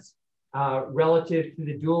process, relative to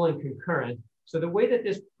the dual and concurrent, so the way that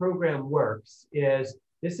this program works is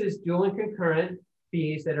this is dual and concurrent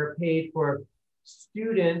fees that are paid for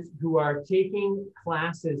students who are taking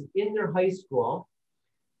classes in their high school.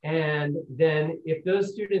 And then if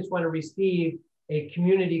those students want to receive a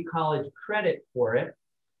community college credit for it,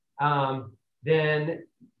 then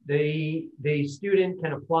the student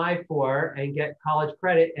can apply for and get college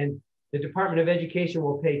credit, and the Department of Education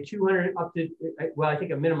will pay I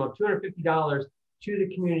think a minimum of $250 to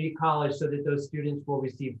the community college so that those students will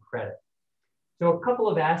receive credit. So a couple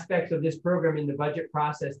of aspects of this program in the budget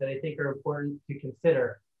process that I think are important to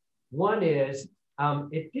consider. One is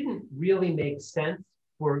it didn't really make sense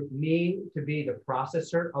for me to be the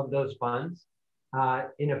processor of those funds.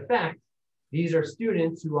 In effect, these are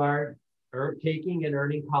students who are taking and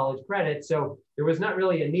earning college credit. So there was not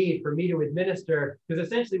really a need for me to administer, because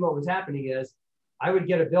essentially what was happening is I would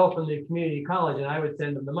get a bill from the community college and I would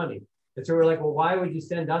send them the money. And so we're like, well, why would you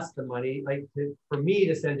send us the money? Like for me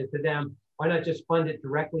to send it to them, why not just fund it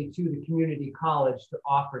directly to the community college to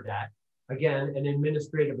offer that? Again, an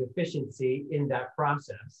administrative efficiency in that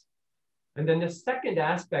process. And then the second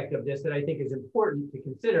aspect of this that I think is important to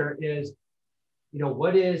consider is,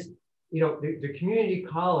 what is, the community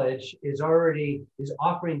college is offering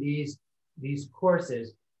these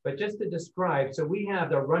courses, but just to describe, so we have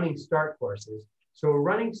the running start courses. So a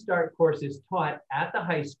running start course is taught at the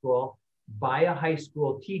high school by a high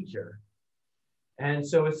school teacher. And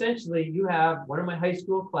so essentially you have one of my high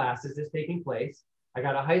school classes is taking place. I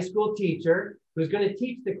got a high school teacher who's going to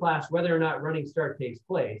teach the class whether or not running start takes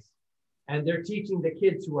place. And they're teaching the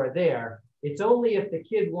kids who are there. It's only if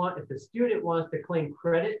the student wants to claim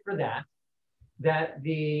credit for that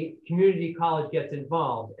the community college gets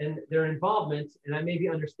involved. And their involvement, and I may be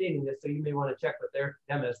understating this, so you may want to check with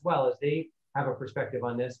them as well, as they have a perspective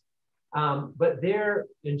on this. But they're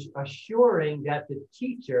assuring that the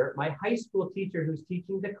teacher, my high school teacher who's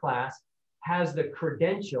teaching the class, has the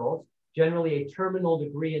credentials, generally a terminal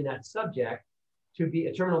degree in that subject, to be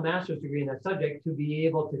a terminal master's degree in that subject, to be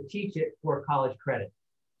able to teach it for college credit.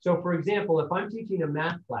 So for example, if I'm teaching a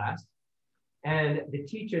math class and the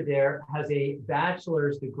teacher there has a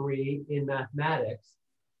bachelor's degree in mathematics,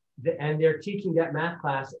 and they're teaching that math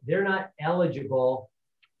class, they're not eligible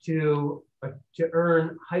to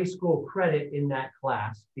earn high school credit in that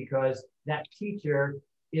class because that teacher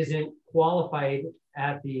isn't qualified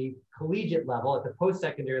at the collegiate level, at the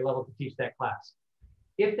post-secondary level, to teach that class.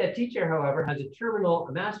 If that teacher, however, has a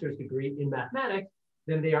master's degree in mathematics,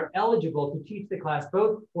 then they are eligible to teach the class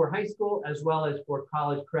both for high school as well as for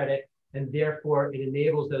college credit, and therefore it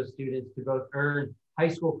enables those students to both earn high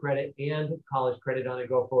school credit and college credit on a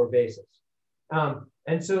go-forward basis.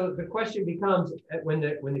 And so the question becomes, when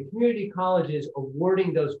the community college is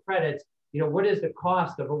awarding those credits, what is the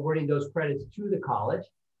cost of awarding those credits to the college?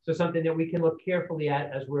 So something that we can look carefully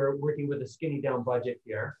at as we're working with a skinny down budget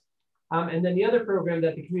here. And then the other program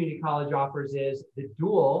that the community college offers is the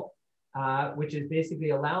dual, which is basically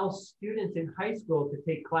allows students in high school to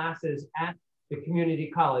take classes at the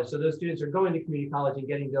community college. So those students are going to community college and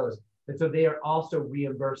getting those. And so they are also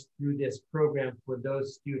reimbursed through this program for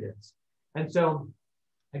those students. And so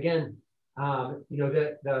again,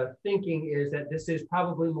 the thinking is that this is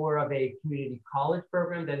probably more of a community college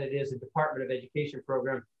program than it is a Department of Education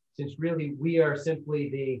program, since really we are simply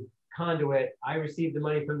the conduit. I receive the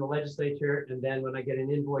money from the legislature, and then when I get an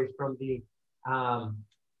invoice from the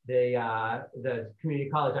community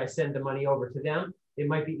college, I send the money over to them. It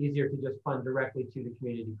might be easier to just fund directly to the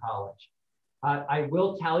community college. I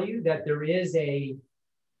will tell you that there is a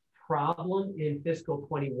problem in fiscal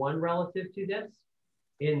 21 relative to this,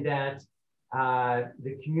 in that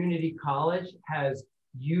the community college has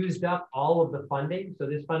used up all of the funding. So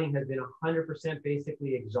this funding has been 100%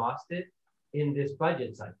 basically exhausted in this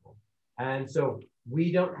budget cycle. And so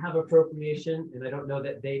we don't have appropriation, and I don't know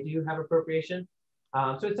that they do have appropriation.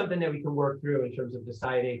 So it's something that we can work through in terms of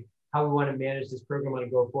deciding how we want to manage this program on a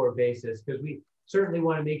go-forward basis, because we certainly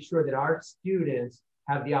want to make sure that our students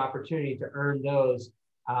have the opportunity to earn those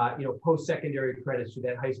post-secondary credits through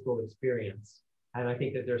that high school experience. And I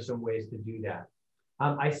think that there's some ways to do that.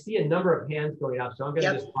 I see a number of hands going up, so I'm going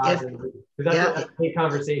to just pause, because that's a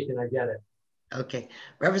conversation, I get it. Okay.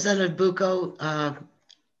 Representative Bucco,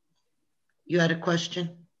 you had a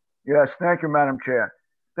question? Yes, thank you, Madam Chair.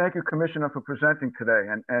 Thank you, Commissioner, for presenting today.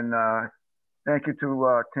 And thank you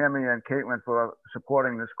to Tammy and Caitlin for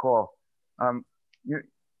supporting this call. When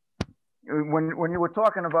you were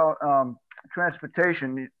talking about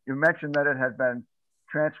transportation, you mentioned that it had been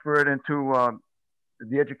transferred into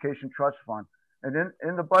the Education Trust Fund. And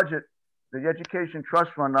in the budget, the Education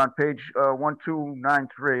Trust Fund on page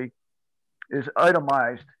 1293 is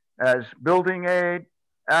itemized as building aid,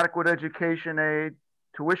 adequate education aid,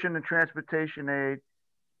 tuition and transportation aid,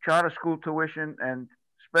 charter school tuition, and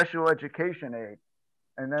special education aid.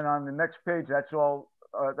 And then on the next page, that's all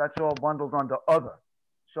bundled under other.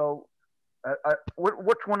 So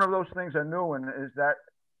which one of those things are new, and is that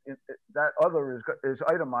other is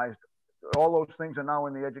itemized? All those things are now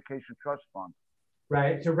in the Education Trust Fund.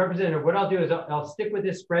 Right. So, Representative, what I'll do is I'll stick with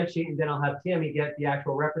this spreadsheet, and then I'll have Tammy get the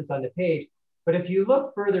actual reference on the page. But if you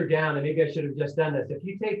look further down, and maybe I should have just done this, if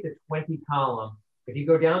you take the 20 column, if you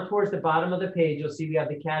go down towards the bottom of the page, you'll see we have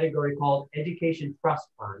the category called Education Trust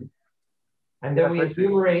Fund. And then we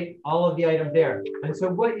enumerate all of the items there. And so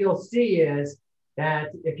what you'll see is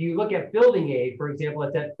that if you look at building aid, for example,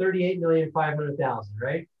 it's at $38,500,000,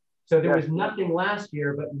 right? So there was nothing last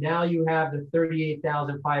year, but now you have the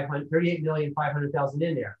 $38,500,000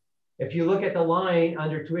 in there. If you look at the line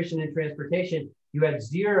under tuition and transportation, you had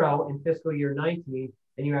 0 in fiscal year 19,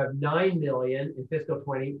 and you have 9 million in fiscal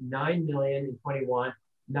 20, 9 million in 21,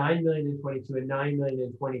 9 million in 22, and 9 million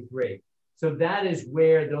in 23. So that is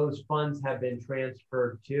where those funds have been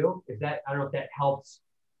transferred to. If that, I don't know if that helps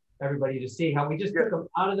everybody to see how we just took them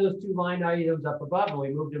out of those two line items up above and we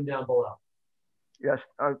moved them down below. Yes,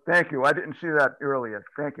 thank you. I didn't see that earlier.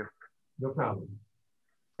 Thank you. No problem.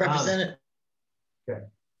 Representative. Okay.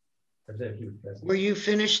 Representative Heath, Were you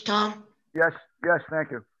finished, Tom? Yes, yes, thank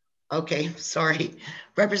you. Okay, sorry.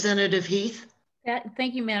 Representative Heath?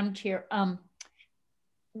 Thank you, Madam Chair.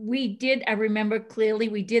 We did, I remember clearly,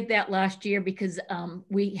 we did that last year because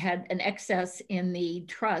we had an excess in the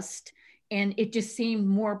trust and it just seemed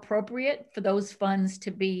more appropriate for those funds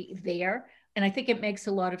to be there. And I think it makes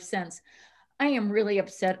a lot of sense. I am really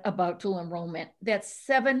upset about dual enrollment. That's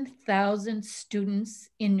 7,000 students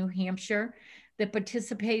in New Hampshire that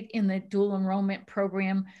participate in the dual enrollment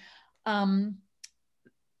program.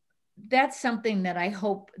 That's something that I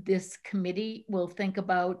hope this committee will think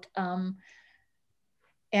about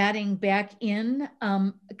adding back in.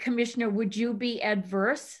 Commissioner, would you be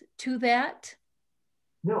adverse to that?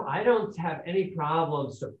 No, I don't have any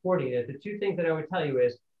problem supporting it. The two things that I would tell you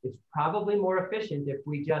is it's probably more efficient if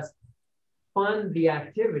we just fund the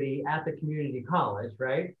activity at the community college,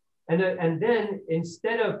 right? And then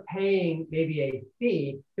instead of paying maybe a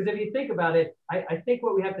fee, because if you think about it, I think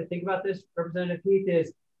what we have to think about this, Representative Heath,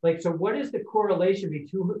 is like, so what is the correlation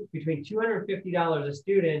between $250 a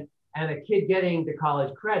student and a kid getting the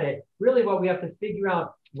college credit? Really what we have to figure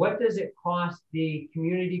out, what does it cost the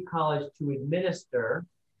community college to administer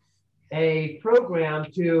a program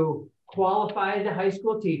to qualify the high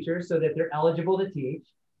school teachers so that they're eligible to teach?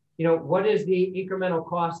 You know, what is the incremental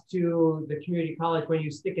cost to the community college when you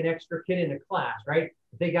stick an extra kid in a class, right?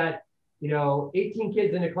 If they got, 18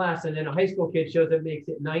 kids in a class and then a high school kid shows up, makes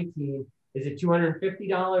it 19, is it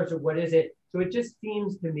 $250 or what is it? So it just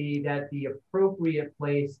seems to me that the appropriate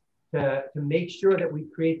place to make sure that we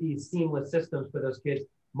create these seamless systems for those kids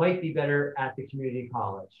might be better at the community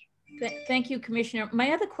college. Thank you, Commissioner.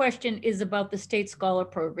 My other question is about the State Scholar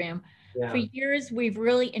Program. Yeah. For years, we've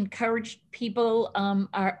really encouraged people,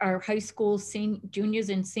 our high school juniors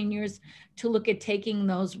and seniors, to look at taking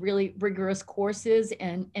those really rigorous courses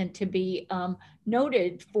and to be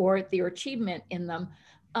noted for their achievement in them.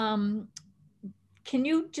 Can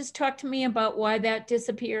you just talk to me about why that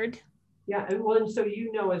disappeared? Yeah, and so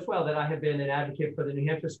you know as well that I have been an advocate for the New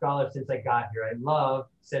Hampshire Scholar since I got here. I love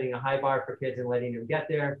setting a high bar for kids and letting them get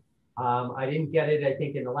there. I didn't get it, I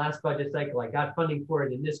think, in the last budget cycle. I got funding for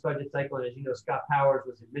it in this budget cycle. And as you know, Scott Powers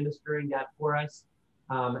was administering that for us.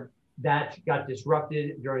 That got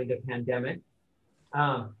disrupted during the pandemic.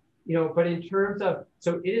 But in terms of,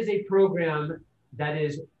 so it is a program that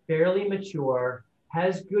is fairly mature,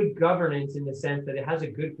 has good governance in the sense that it has a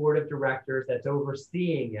good board of directors that's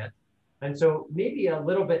overseeing it. And so maybe a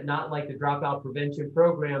little bit not like the dropout prevention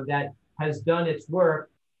program that has done its work.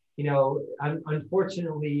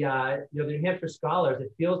 Unfortunately, the New Hampshire Scholars,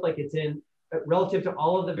 it feels like it's in, relative to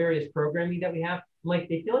all of the various programming that we have, like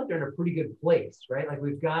they feel like they're in a pretty good place, right? Like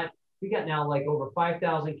we got now like over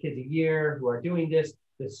 5,000 kids a year who are doing this.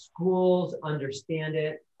 The schools understand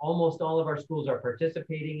it. Almost all of our schools are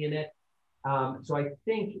participating in it. So I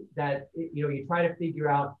think that, you try to figure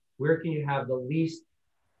out where can you have the least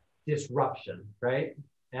disruption, right?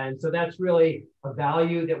 And so that's really a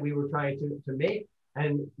value that we were trying to make.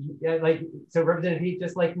 And so Representative Heath,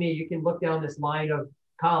 just like me, you can look down this line of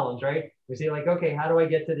columns, right? We say like, okay, how do I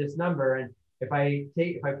get to this number? And if I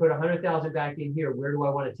put 100,000 back in here, where do I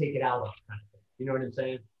want to take it out of? You know what I'm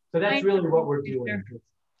saying? So that's really what we're doing.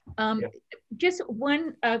 Just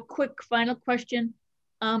one quick final question.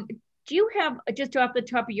 Do you have, just off the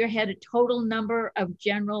top of your head, a total number of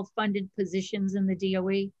general funded positions in the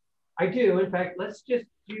DOE? I do. In fact, let's just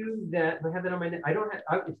do that. I have that on my, I don't have,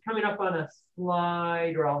 it's coming up on a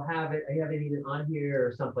slide, or I'll have it, I have it even on here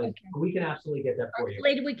or someplace. Okay. We can absolutely get that for you.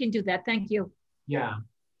 Later we can do that. Thank you. Yeah.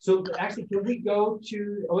 So actually, can we go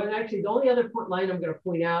to, and actually the only other line I'm going to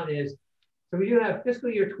point out is, so we do have fiscal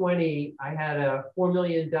year 20, I had a $4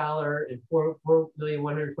 million and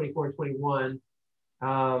 $4,124 and 21.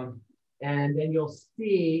 And then you'll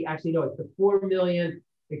see, actually, no, it's the 4 million.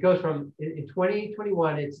 It goes from, in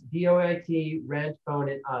 2021, it's DOE, rent, phone,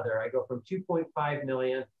 and other. I go from 2.5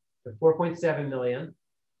 million to 4.7 million.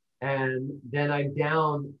 And then I'm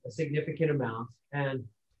down a significant amount. And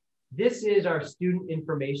this is our student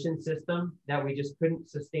information system that we just couldn't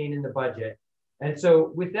sustain in the budget. And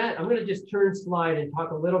so with that, I'm gonna just turn slide and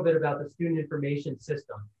talk a little bit about the student information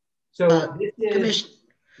system. So this is,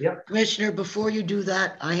 yep. Commissioner, before you do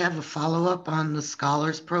that, I have a follow-up on the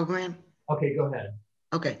Scholars Program. Okay, go ahead.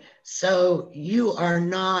 Okay, so you are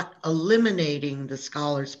not eliminating the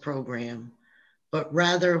Scholars Program, but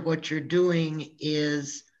rather what you're doing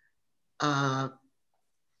is the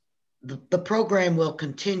program will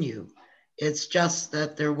continue. It's just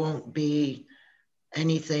that there won't be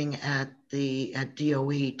anything at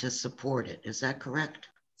DOE to support it. Is that correct?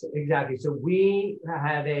 So, exactly. So we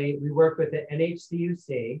worked with the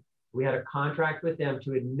NHCUC. We had a contract with them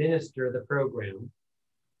to administer the program.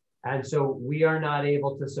 And so we are not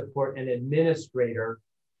able to support an administrator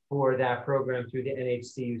for that program through the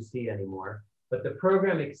NHCUC anymore. But the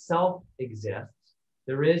program itself exists.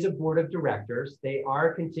 There is a board of directors. They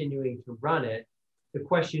are continuing to run it. The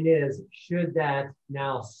question is, should that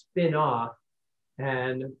now spin off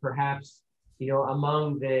and perhaps, you know,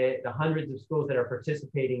 among the hundreds of schools that are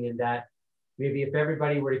participating in that, maybe if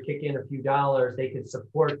everybody were to kick in a few dollars, they could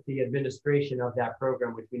support the administration of that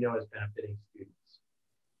program, which we know is benefiting students.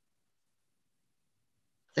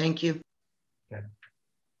 Thank you. Okay.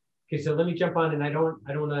 Okay, so let me jump on, and I don't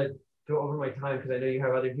want to go over my time because I know you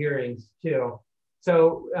have other hearings too.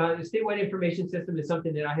 So the statewide information system is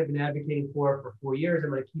something that I have been advocating for 4 years.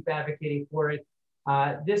 I'm going to keep advocating for it.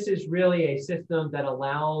 This is really a system that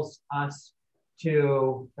allows us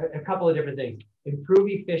to a couple of different things. Improve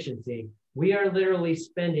efficiency. We are literally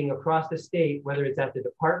spending across the state, whether it's at the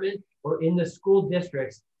department or in the school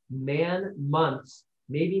districts, man months,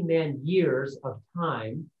 maybe man years of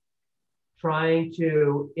time trying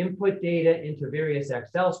to input data into various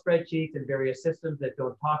Excel spreadsheets and various systems that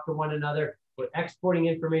don't talk to one another. We're exporting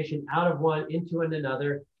information out of one into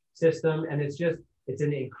another system. And it's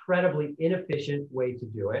an incredibly inefficient way to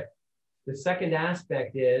do it. The second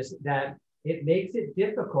aspect is that it makes it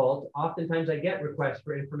difficult. Oftentimes I get requests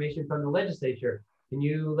for information from the legislature. Can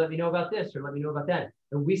you let me know about this or let me know about that?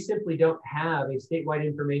 And we simply don't have a statewide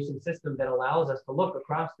information system that allows us to look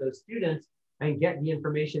across those students and get the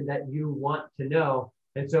information that you want to know.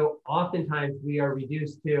 And so oftentimes we are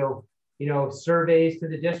reduced to, you know, surveys to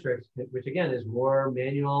the districts, which again is more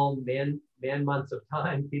manual man months of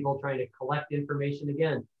time, people trying to collect information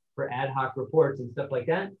again for ad hoc reports and stuff like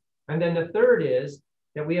that. And then the third is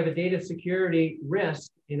that we have a data security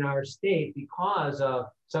risk in our state because of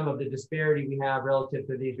some of the disparity we have relative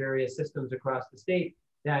to these various systems across the state,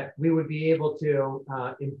 that we would be able to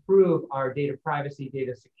improve our data privacy,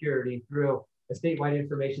 data security through a statewide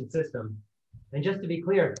information system. And just to be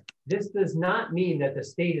clear, this does not mean that the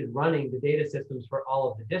state is running the data systems for all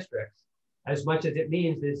of the districts, as much as it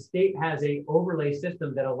means the state has an overlay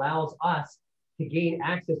system that allows us to gain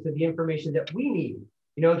access to the information that we need.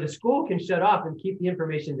 You know, the school can shut off and keep the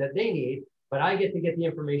information that they need, but I get to get the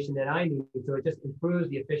information that I need. So it just improves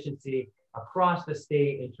the efficiency across the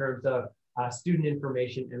state in terms of student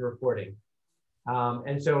information and reporting.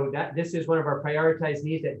 And so this is one of our prioritized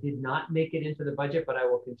needs that did not make it into the budget, but I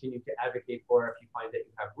will continue to advocate for if you find that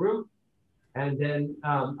you have room. And then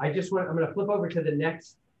I'm going to flip over to the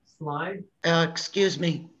next slide. Excuse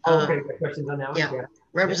me. Okay, questions on that one? Yeah.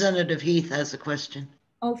 Representative Heath has a question.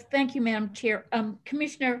 Oh, thank you, Madam Chair.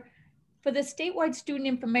 Commissioner, for the statewide student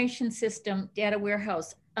information system data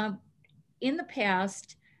warehouse, in the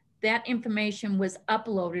past, that information was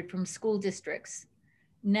uploaded from school districts.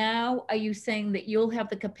 Now, are you saying that you'll have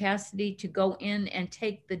the capacity to go in and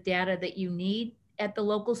take the data that you need at the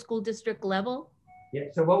local school district level? Yeah,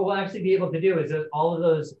 so what we'll actually be able to do is that all of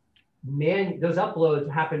those uploads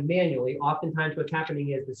happen manually. Oftentimes what's happening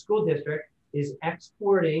is the school district is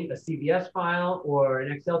exporting a CBS file or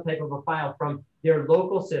an Excel type of a file from their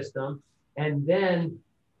local system and then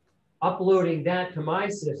uploading that to my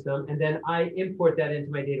system, and then I import that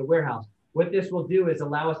into my data warehouse. What this will do is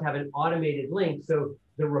allow us to have an automated link. So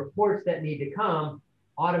the reports that need to come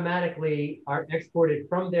automatically are exported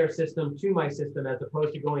from their system to my system, as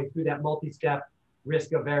opposed to going through that multi-step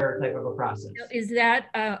risk of error type of a process. Is that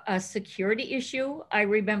a security issue? I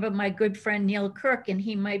remember my good friend Neil Kirk, and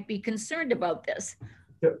he might be concerned about this.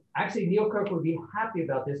 So actually, Neil Kirk would be happy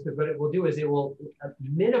about this, because what it will do is it will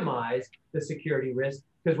minimize the security risk,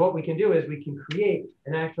 because what we can do is we can create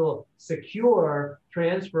an actual secure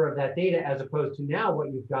transfer of that data, as opposed to now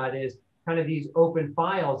what you've got is kind of these open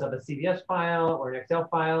files of a CBS file or an Excel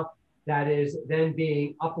file that is then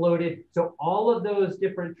being uploaded. So all of those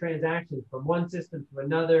different transactions from one system to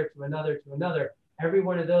another, to another, to another, every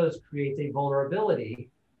one of those creates a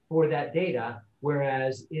vulnerability for that data.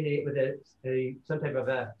 Whereas with some type of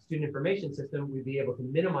a student information system, we'd be able to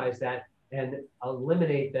minimize that and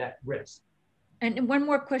eliminate that risk. And one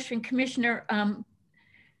more question, Commissioner.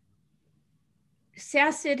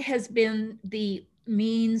 SACID has been the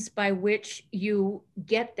means by which you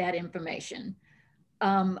get that information.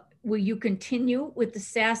 Will you continue with the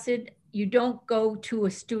SACID? You don't go to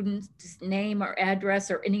a student's name or address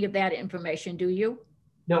or any of that information, do you?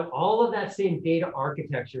 No, all of that same data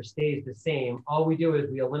architecture stays the same. All we do is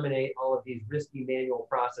we eliminate all of these risky manual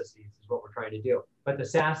processes is what we're trying to do. But the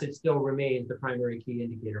SACIT still remains the primary key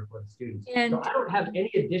indicator for the students. And so I don't have any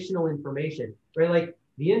additional information, right? Like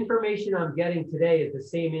the information I'm getting today is the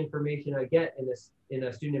same information I get in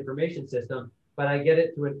a student information system, but I get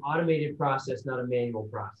it through an automated process, not a manual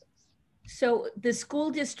process. so the school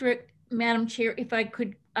district, Madam Chair, if I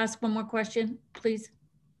could ask one more question, please.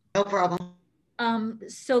 No problem.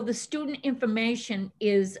 So the student information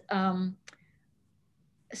is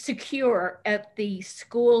secure at the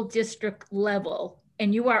school district level,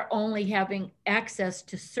 and you are only having access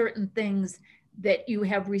to certain things that you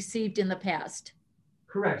have received in the past.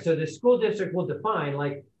 Correct. So the school district will define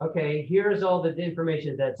like, okay, here's all the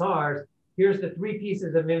information that's ours. Here's the 3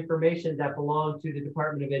 pieces of information that belong to the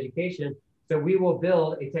Department of Education. So we will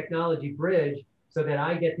build a technology bridge so that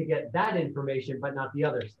I get to get that information, but not the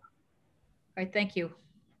other stuff. All right, thank you.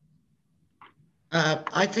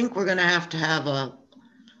 I think we're going to have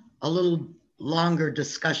a little longer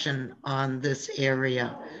discussion on this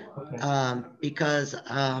area. Okay. Because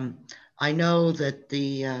I know that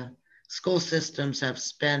the school systems have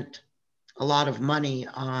spent a lot of money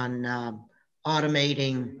on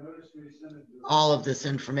automating all of this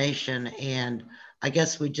information, and I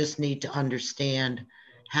guess we just need to understand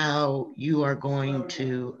how you are going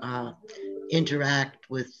to interact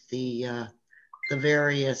with the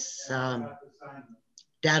various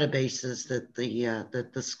databases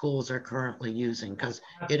that the schools are currently using, because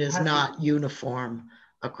it is not uniform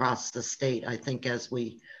across the state, I think, as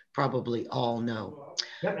we probably all know.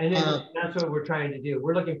 Yep, and that's what we're trying to do.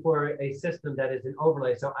 We're looking for a system that is an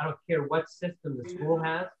overlay. So I don't care what system the school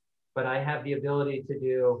has, but I have the ability to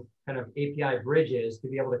do kind of API bridges to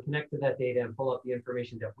be able to connect to that data and pull up the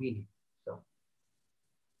information that we need. So,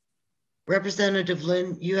 Representative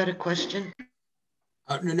Lynn, you had a question?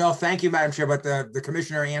 No, thank you, Madam Chair, but the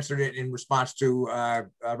commissioner answered it in response to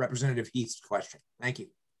Representative Heath's question. Thank you.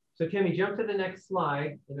 So Tammy, jump to the next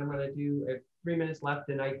slide, and I'm going to do 3 minutes left,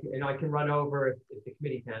 and I can run over if the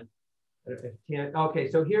committee can.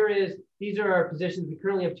 Okay, so these are our positions. We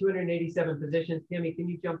currently have 287 positions. Tammy, can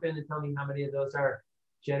you jump in and tell me how many of those are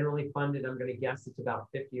generally funded? I'm going to guess it's about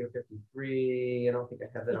 50 or 53. I don't think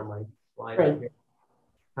I have that on my slide. Right here.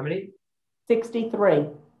 How many? 63.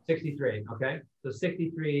 63, okay. So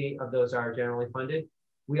 63 of those are generally funded.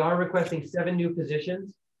 We are requesting 7 new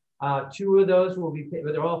positions. 2 of those will be,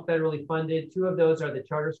 they're all federally funded. 2 of those are the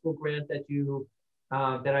charter school grant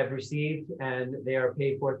that I've received, and they are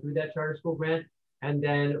paid for through that charter school grant. And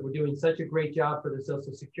then we're doing such a great job for the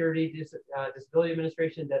Social Security Disability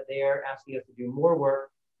Administration that they are asking us to do more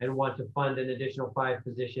work and want to fund an additional 5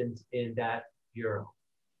 positions in that bureau.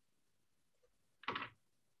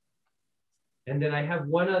 And then I have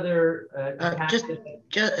one other.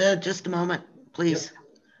 Just a moment, please. Yep.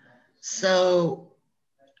 So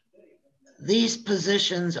these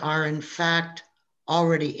positions are in fact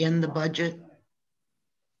already in the budget?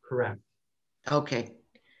 Correct. Okay.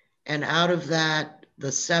 And out of that,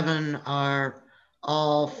 the 7 are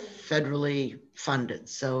all federally funded.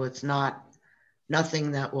 So it's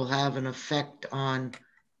nothing that will have an effect on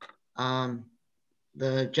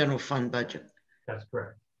the general fund budget. That's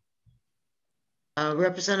correct.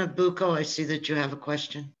 Representative Bucco, I see that you have a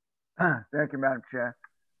question. Thank you, Madam Chair.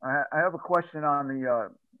 I have a question on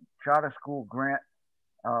the charter school grant.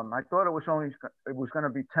 I thought it was going to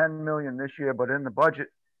be 10 million this year, but in the budget,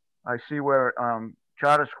 I see where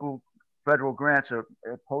charter school federal grants are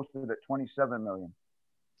posted at 27 million.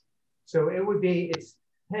 So it would be, it's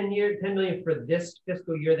 10 million for this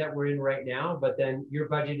fiscal year that we're in right now, but then your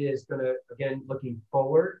budget is going to, again, looking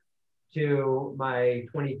forward to my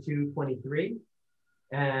 22, 23.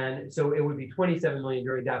 And so it would be 27 million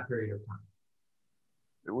during that period of time.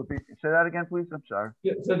 It would be, say that again, please. I'm sorry.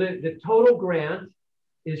 Yeah, so the total grant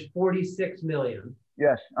is 46 million.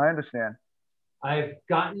 Yes, I understand. I've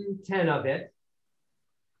gotten 10 of it.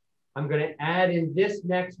 I'm going to add in this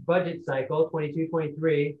next budget cycle, 22,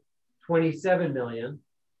 23, 27 million.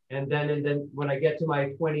 And then when I get to my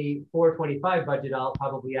 24, 25 budget, I'll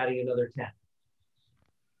probably adding another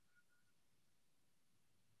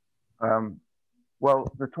 10.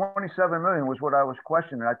 Well, the 27 million was what I was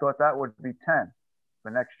questioning. I thought that would be 10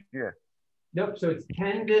 for next year. Nope, so it's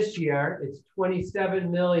 10 this year. It's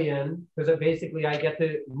 27 million because basically I get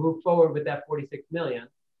to move forward with that 46 million.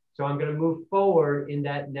 So I'm going to move forward in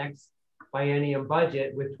that next biennium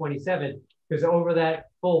budget with 27 because over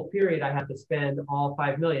that full period, I have to spend all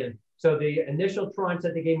 5 million. So the initial tranche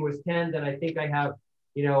that they gave me was 10. Then I think I have,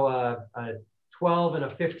 a 12 and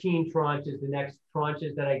a 15 tranches, the next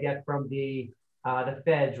tranches that I get from the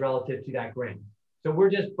feds relative to that grant. So we're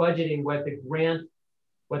just budgeting what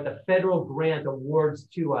the federal grant awards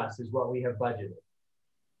to us is what we have budgeted.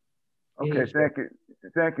 Okay, thank you.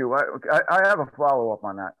 Thank you. I have a follow-up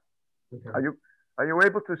on that. Okay. Are you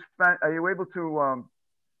able to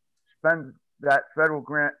spend that federal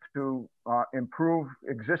grant to improve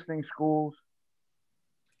existing schools?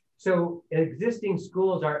 So existing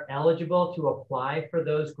schools are eligible to apply for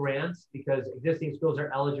those grants because existing schools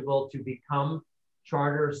are eligible to become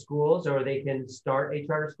charter schools, or they can start a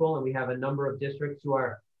charter school. And we have a number of districts who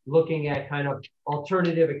are looking at kind of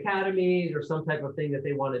alternative academies or some type of thing that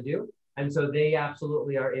they want to do. And so they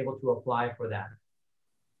absolutely are able to apply for that.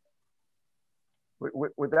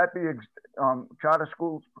 Would that be charter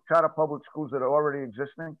public schools that are already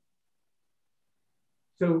existing?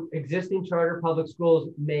 So existing charter public schools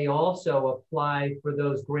may also apply for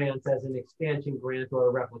those grants as an expansion grant or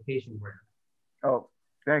a replication grant. Oh,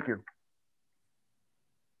 thank you.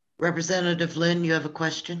 Representative Lynn, you have a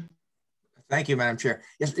question? Thank you, Madam Chair.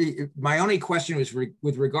 Yes, my only question was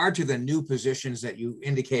with regard to the new positions that you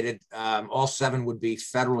indicated, all 7 would be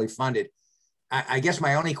federally funded. I guess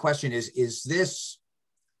my only question is this,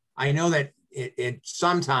 I know that it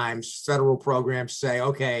sometimes federal programs say,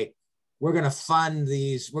 okay, we're going to fund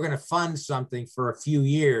these, we're going to fund something for a few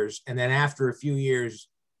years, and then after a few years,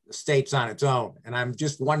 the state's on its own. And I'm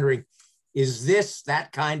just wondering, is this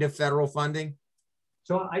that kind of federal funding?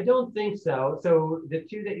 So I don't think so. So the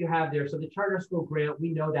 2 that you have there, so the charter school grant,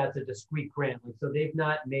 we know that's a discrete grant. So they've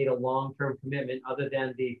not made a long-term commitment other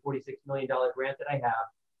than the $46 million grant that I have.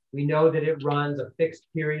 We know that it runs a fixed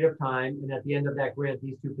period of time. And at the end of that grant,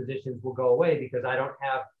 these 2 positions will go away because I don't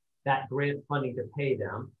have that grant funding to pay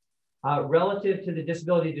them. Relative to the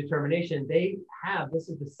disability determination, this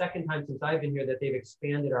is the 2nd time since I've been here that they've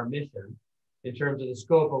expanded our mission in terms of the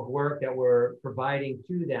scope of work that we're providing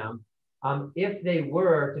to them. If they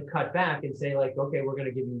were to cut back and say like, okay, we're going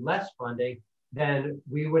to give you less funding, then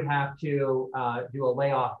we would have to do a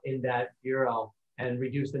layoff in that bureau and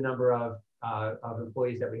reduce the number of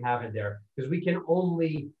employees that we have in there, because we can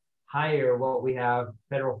only hire what we have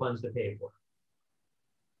federal funds to pay for.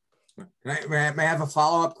 May I have a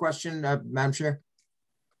follow-up question, Madam Chair?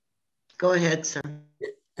 Go ahead, sir.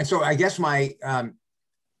 And so I guess my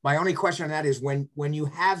only question on that is when you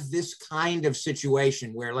have this kind of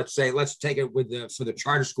situation where, let's take it for the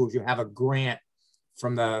charter schools, you have a grant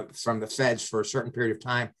from the feds for a certain period of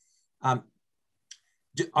time.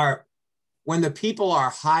 When the people are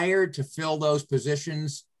hired to fill those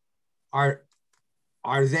positions, do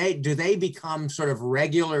they become sort of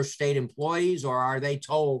regular state employees, or are they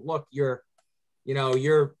told, look,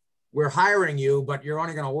 we're hiring you, but you're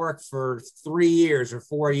only going to work for 3 years or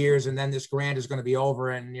 4 years, and then this grant is going to be over,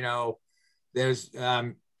 and your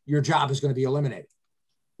job is going to be eliminated?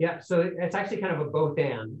 Yeah, so it's actually kind of a both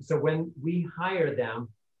and. So when we hire them,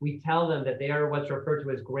 we tell them that they are what's referred to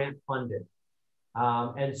as grant funded.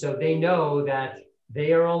 And so they know that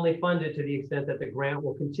they are only funded to the extent that the grant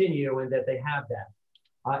will continue and that they have that.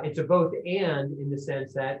 It's a both and in the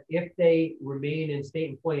sense that if they remain in state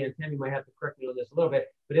employ, and Tammy might have to correct me on this a little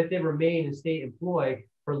bit, but if they remain in state employ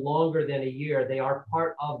for longer than a year, they are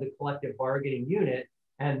part of the collective bargaining unit.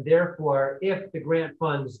 And therefore, if the grant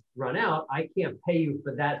funds run out, I can't pay you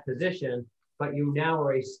for that position, but you now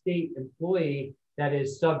are a state employee that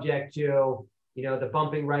is subject to, the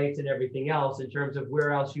bumping rights and everything else in terms of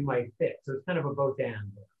where else you might fit. So it's kind of a both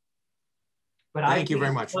and. But thank you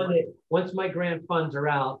very much. Once my grant funds are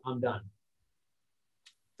out, I'm done.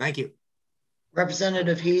 Thank you.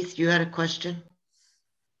 Representative Heath, you had a question?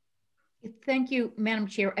 Thank you, Madam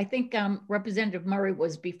Chair. I think Representative Murray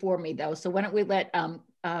was before me, though. So why don't we let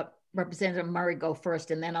Representative Murray go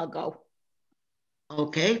first, and then I'll go.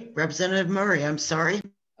 Okay, Representative Murray, I'm sorry.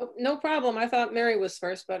 Oh, no problem. I thought Mary was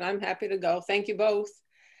first, but I'm happy to go. Thank you both.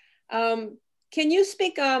 Can you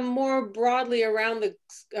speak more broadly around the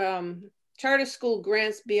charter school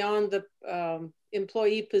grants beyond the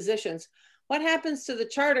employee positions? What happens to the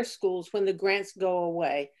charter schools when the grants go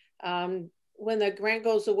away? When the grant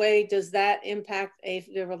goes away, does that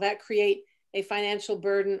will that create a financial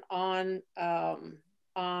burden on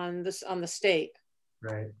the state?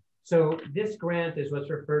 Right. So this grant is what's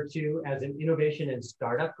referred to as an innovation and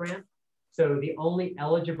startup grant. So the only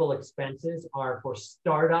eligible expenses are for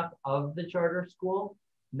startup of the charter school,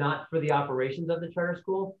 not for the operations of the charter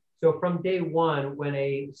school. So from day one, when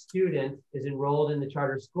a student is enrolled in the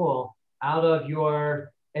charter school, out of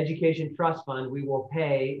your education trust fund, we will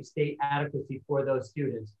pay state adequacy for those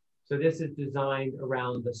students. So this is designed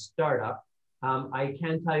around the startup. I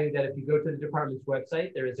can tell you that if you go to the department's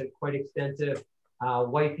website, there is a quite extensive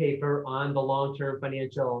white paper on the long-term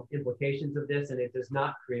financial implications of this, and it does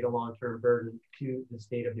not create a long-term burden to the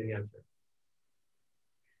state of New Hampshire.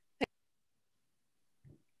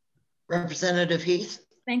 Representative Heath.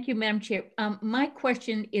 Thank you, Madam Chair. My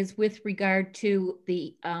question is with regard to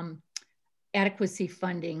the adequacy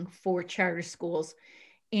funding for charter schools.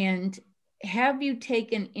 And have you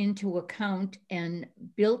taken into account and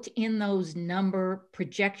built in those number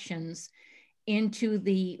projections into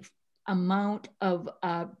the amount of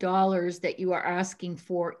dollars that you are asking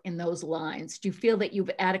for in those lines? Do you feel that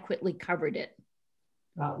you've adequately covered it?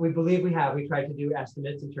 We believe we have. We tried to do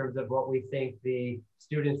estimates in terms of what we think the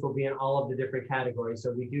students will be in all of the different categories.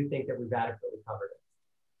 So we do think that we've adequately covered it.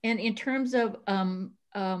 And in terms of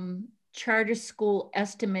charter school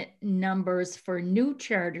estimate numbers for new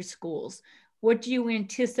charter schools, what do you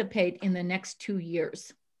anticipate in the next 2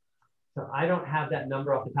 years? So I don't have that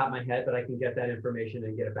number off the top of my head, but I can get that information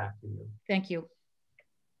and get it back to you. Thank you.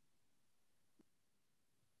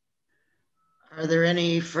 Are there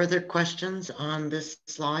any further questions on this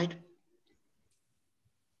slide?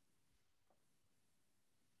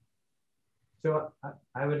 So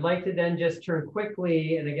I would like to then just turn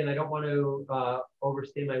quickly, and again, I don't want to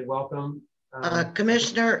overstay my welcome.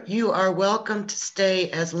 Commissioner, you are welcome to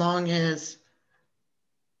stay as long as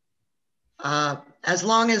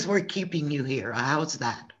we're keeping you here. How's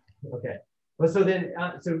that? Okay. Well, so then,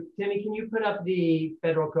 so Timmy, can you put up the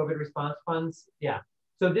federal COVID response funds? Yeah.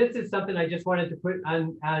 So this is something I just wanted to put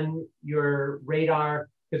on your radar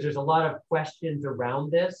because there's a lot of questions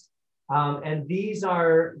around this. And these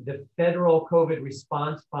are the federal COVID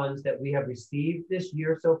response funds that we have received this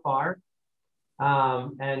year so far.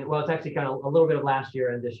 And well, it's actually kind of a little bit of last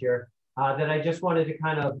year and this year that I just wanted to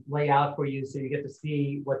kind of lay out for you so you get to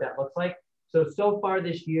see what that looks like. So far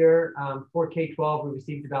this year for K-12, we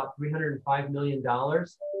received about $305 million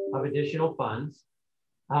of additional funds.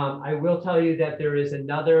 I will tell you that there is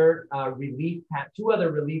another two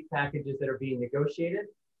other relief packages that are being negotiated.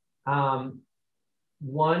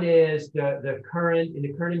 One is in the current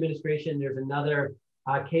administration, there's another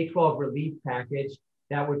K-12 relief package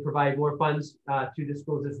that would provide more funds to the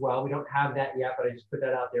schools as well. We don't have that yet, but I just put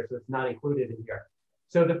that out there, so it's not included in here.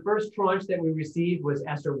 So the first tranche that we received was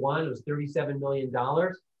ESSER 1, it was $37 million.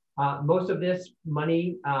 Most of this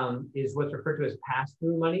money is what's referred to as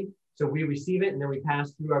pass-through money. So we receive it and then we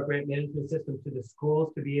pass through our grant management system to the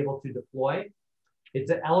schools to be able to deploy.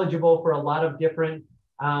 It's eligible for a lot of different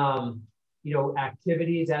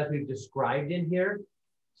activities as we've described in here.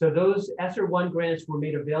 So those ESSER 1 grants were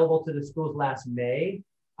made available to the schools last May.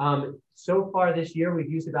 So far this year, we've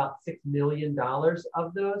used about $6 million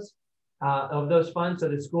of those funds. So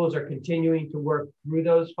the schools are continuing to work through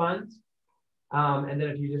those funds. And then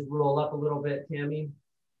if you just roll up a little bit, Tammy,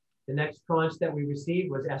 the next tranche that we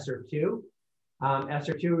received was ESSER 2.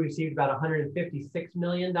 ESSER 2 received about $156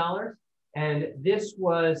 million. And this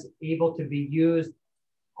was able to be used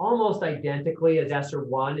almost identically as ESSER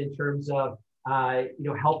 1 in terms of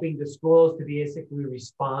helping the schools to basically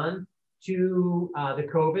respond to the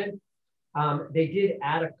COVID. They did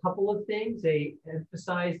add a couple of things. They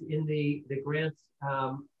emphasized in the grants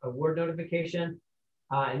award notification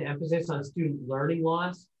an emphasis on student learning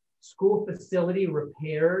loss, school facility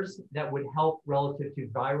repairs that would help relative to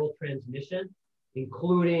viral transmission,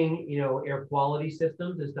 including air quality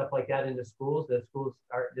systems and stuff like that in the schools. The schools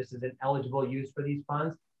this is an eligible use for these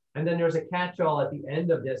funds. And then there's a catch-all at the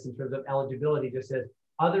end of this in terms of eligibility, just says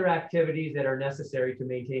other activities that are necessary to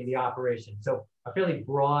maintain the operation. So a fairly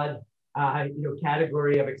broad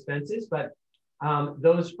category of expenses, but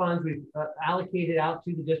those funds we've allocated out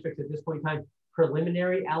to the districts at this point in time,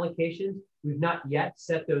 preliminary allocations. We've not yet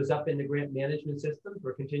set those up in the grant management systems.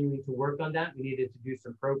 We're continuing to work on that. We needed to do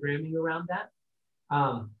some programming around that.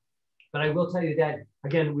 But I will tell you that,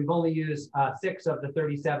 again, we've only used 6 of the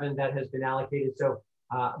 37 that has been allocated. So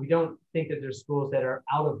we don't think that there's schools that are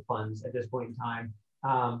out of funds at this point in time,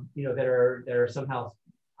 that are somehow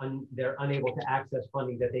they're unable to access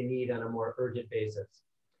funding that they need on a more urgent basis.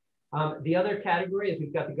 The other category is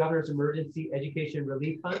we've got the Governor's Emergency Education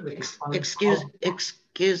Relief Fund, which is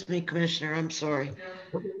excuse me, Commissioner, I'm sorry.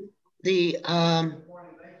 The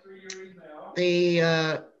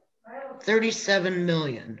 37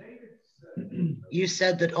 million. You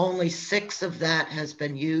said that only 6 of that has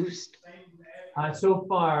been used. So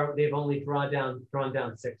far, they've only drawn down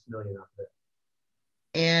 6 million of it.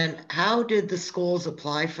 And how did the schools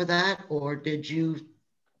apply for that, or did you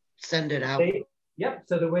send it out? Yep.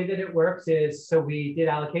 So the way that it works is, so we did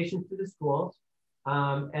allocations to the schools,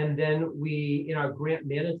 and then we, in our grant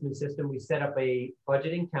management system, we set up a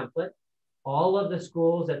budgeting template. All of the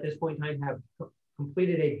schools at this point in time have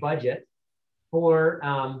completed a budget, for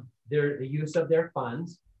the use of their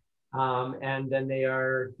funds. And then they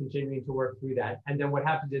are continuing to work through that. And then what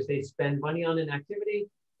happens is they spend money on an activity,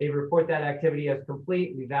 they report that activity as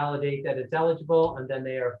complete, we validate that it's eligible, and then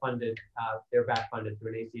they are funded, they're back funded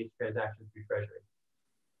through an ACH transaction through Treasury.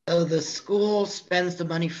 So the school spends the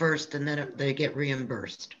money first and then they get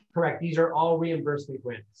reimbursed. Correct, these are all reimbursement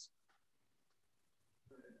grants.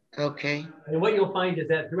 Okay. And what you'll find is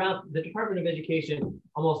that throughout the Department of Education,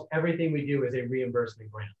 almost everything we do is a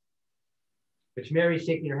reimbursement grant. Which Mary's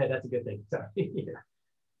shaking her head, that's a good thing. So, yeah.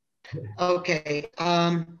 Okay.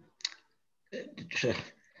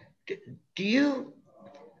 Do you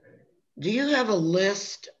have a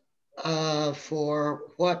list for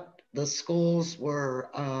what the schools were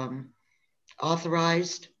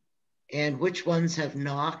authorized and which ones have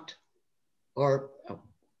not, or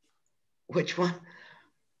which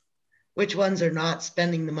ones are not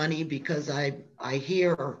spending the money? Because I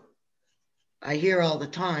hear all the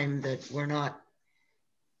time that we're not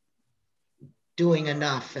doing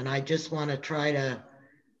enough, and I just want to try to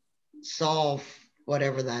solve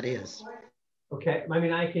whatever that is. Okay, I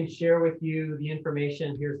mean, I can share with you the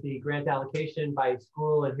information. Here's the grant allocation by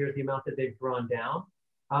school, and here's the amount that they've drawn down.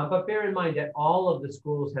 But bear in mind that all of the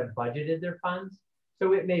schools have budgeted their funds.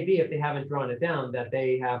 So it may be, if they haven't drawn it down, that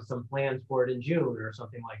they have some plans for it in June or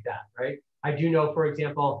something like that, right? I do know, for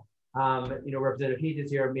example, you know, Representative Heath is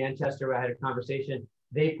here in Manchester. I had a conversation.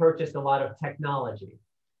 They purchased a lot of technology,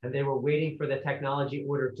 and they were waiting for the technology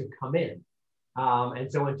order to come in. And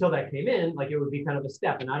so until that came in, like, it would be kind of a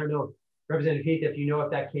step. And I don't know, Representative Heath, if you know if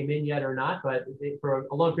that came in yet or not, but for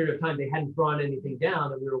a long period of time, they hadn't drawn anything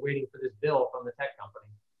down, and we were waiting for this bill from the tech company.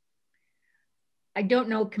 I don't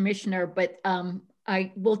know, Commissioner, but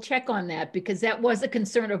I will check on that because that was a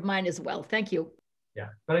concern of mine as well. Thank you. Yeah,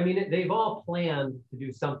 but I mean, they've all planned to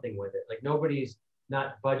do something with it. Like, nobody's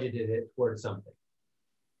not budgeted it towards something.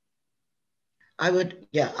 I would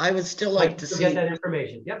still like to see. Get that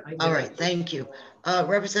information. Yep. All right, thank you.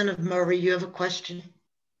 Representative Murray, you have a question?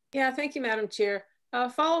 Yeah, thank you, Madam Chair.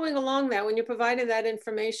 Following along that, when you're providing that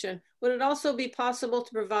information, would it also be possible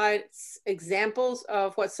to provide examples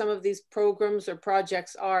of what some of these programs or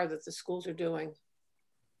projects are that the schools are doing?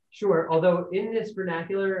 Sure, although in this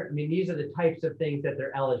vernacular, I mean, these are the types of things that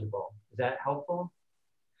they're eligible. Is that helpful?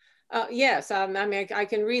 Yes, I mean, I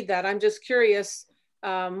can read that. I'm just curious,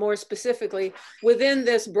 more specifically, within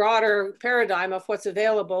this broader paradigm of what's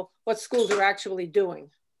available, what schools are actually doing.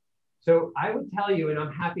 So I would tell you, and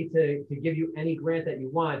I'm happy to give you any grant that you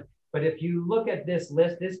want, but if you look at this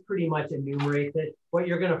list, this pretty much enumerates it. What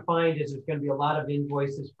you're going to find is there's going to be a lot of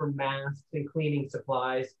invoices for masks and cleaning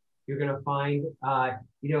supplies. You're going to find,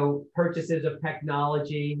 you know, purchases of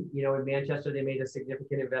technology. You know, in Manchester, they made a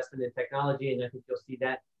significant investment in technology, and I think you'll see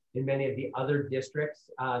that in many of the other districts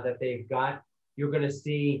that they've got. You're going to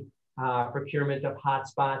see procurement of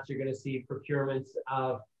hotspots. You're going to see procurements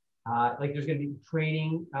of like, there's going to be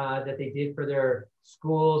training that they did for their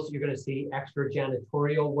schools. You're going to see extra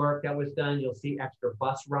janitorial work that was done. You'll see extra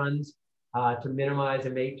bus runs to minimize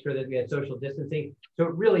and make sure that we had social distancing. So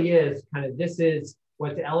it really is kind of, this is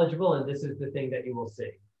what's eligible, and this is the thing that you will see.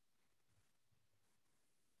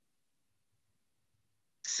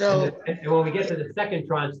 So, and when we get to the second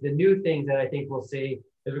tranche, the new things that I think we'll see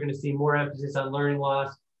is we're going to see more emphasis on learning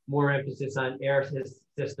loss, more emphasis on air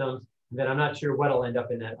systems. That I'm not sure what'll end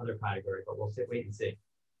up in that other category, but we'll wait and see.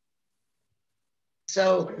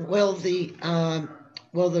 So will the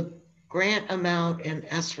grant amount in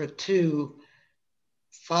ESRA 2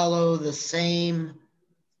 follow the same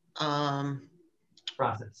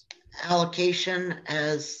process allocation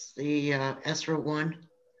as the ESRA 1?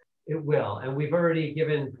 It will, and we've already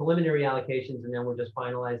given preliminary allocations, and then we're just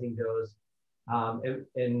finalizing those.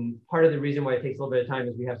 And part of the reason why it takes a little bit of time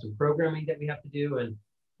is we have some programming that we have to do, and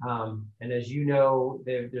as you know,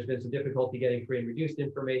 there's been some difficulty getting free and reduced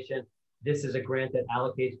information. This is a grant that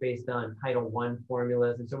allocates based on Title I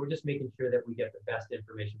formulas. And so we're just making sure that we get the best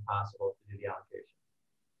information possible to do the allocation.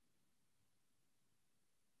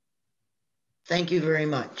 Thank you very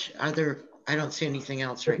much. I don't see anything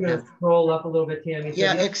else right now. Scroll up a little bit, Tammy.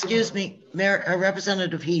 Yeah, excuse me,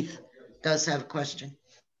 Representative Heath does have a question.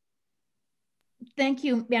 Thank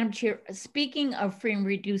you, Madam Chair. Speaking of free and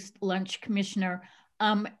reduced lunch, Commissioner,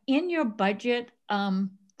 in your budget,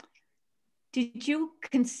 did you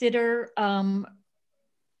consider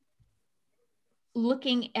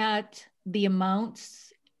looking at the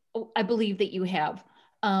amounts? Oh, I believe that you have,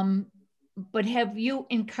 but have you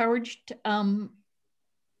encouraged the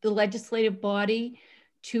legislative body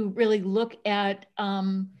to really look at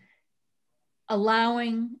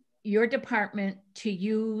allowing your department to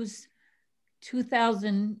use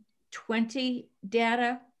 2020 20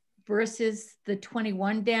 data versus the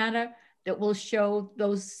 21 data that will show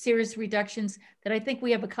those serious reductions, that I think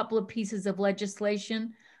we have a couple of pieces of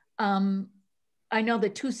legislation. I know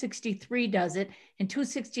that 263 does it, and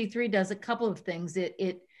 263 does a couple of things.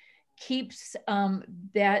 It keeps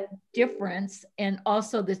that difference and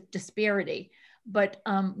also the disparity. But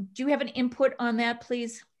do you have an input on that,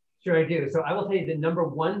 please? Sure, I do. So I will tell you the number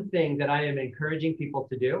one thing that I am encouraging people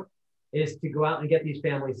to do is to go out and get these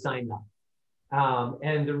families signed up.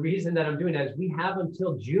 And the reason that I'm doing that is we have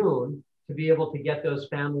until June to be able to get those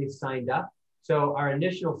families signed up. So our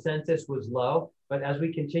initial census was low, but as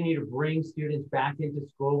we continue to bring students back into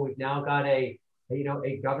school, we've now got a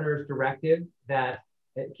governor's directive that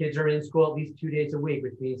kids are in school at least 2 days a week,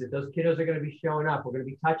 which means that those kiddos are going to be showing up. We're going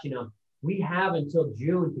to be touching them. We have until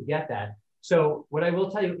June to get that. So what I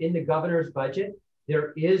will tell you, in the governor's budget,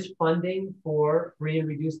 there is funding for free and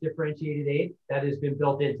reduced differentiated aid that has been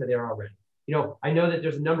built into there already. I know that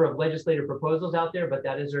there's a number of legislative proposals out there, but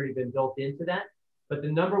that has already been built into that. But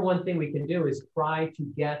the number one thing we can do is try to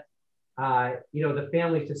get, the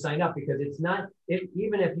families to sign up, because it's not,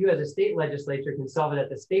 even if you as a state legislature can solve it at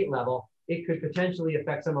the state level, it could potentially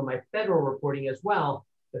affect some of my federal reporting as well.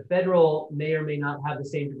 The federal may or may not have the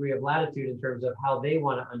same degree of latitude in terms of how they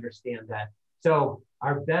want to understand that. So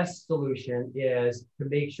our best solution is to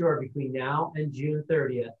make sure between now and June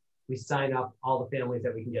 30th, we sign up all the families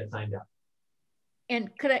that we can get signed up.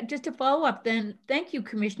 And could I, just to follow up then, thank you,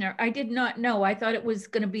 Commissioner. I did not know. I thought it was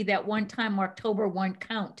going to be that one-time October 1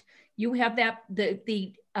 count. You have that,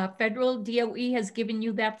 the federal DOE has given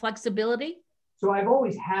you that flexibility? So I've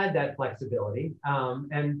always had that flexibility,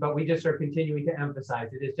 but we just are continuing to emphasize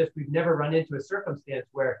it. It's just we've never run into a circumstance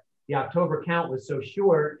where the October count was so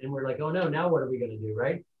short and we're like, oh no, now what are we going to do,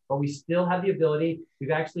 right? But we still have the ability. We've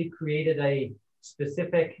actually created a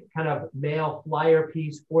specific kind of mail flyer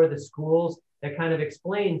piece for the schools that kind of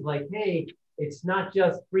explains like, hey, it's not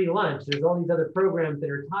just free lunch. There's all these other programs that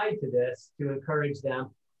are tied to this to encourage them.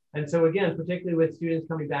 And so again, particularly with students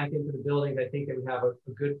coming back into the buildings, I think that we have a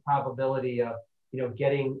good probability of,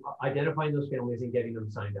 identifying those families and getting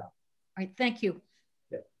them signed up. All right, thank you.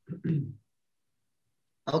 Yeah.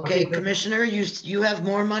 Okay, Commissioner, you have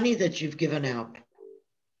more money that you've given out.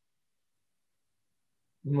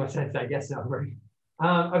 In what sense? I guess so, right?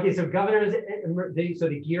 Okay, so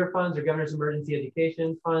the GEAR funds or Governor's Emergency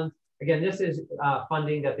Education Funds. Again, this is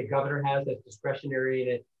funding that the governor has that's discretionary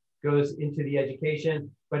and it goes into the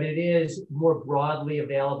education, but it is more broadly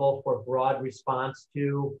available for broad response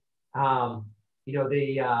to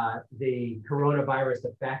the coronavirus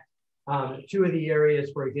effect. Two of the areas,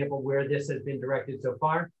 for example, where this has been directed so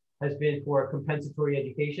far has been for compensatory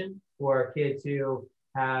education for kids who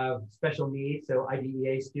have special needs, so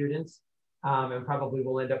IDEA students, and probably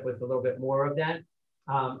we'll end up with a little bit more of that,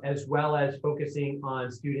 as well as focusing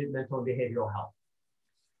on student mental and behavioral health.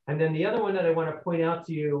 And then the other one that I want to point out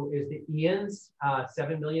to you is the EANS,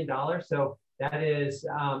 $7 million. So that is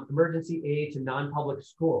emergency aid to non-public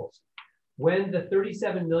schools. When the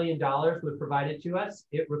 $37 million was provided to us,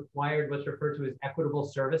 it required what's referred to as equitable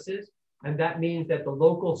services. And that means that the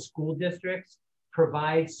local school districts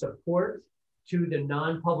provide support to the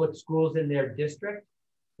non-public schools in their district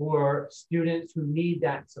for students who need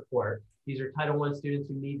that support. These are Title I students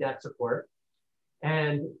who need that support.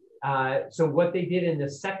 And so what they did in the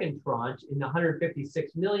second tranche, in the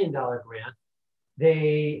 $156 million grant,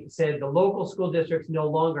 they said the local school districts no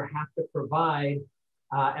longer have to provide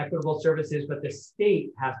equitable services, but the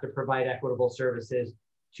state has to provide equitable services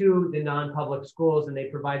to the non-public schools, and they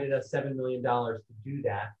provided us $7 million to do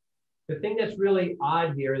that. The thing that's really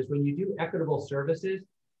odd here is when you do equitable services,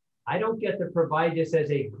 I don't get to provide this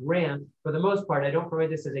as a grant. For the most part, I don't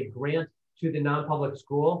provide this as a grant to the non-public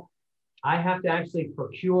school. I have to actually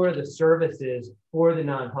procure the services for the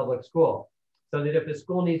non-public school. So that if the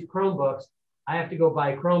school needs Chromebooks, I have to go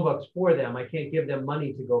buy Chromebooks for them. I can't give them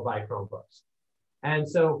money to go buy Chromebooks. And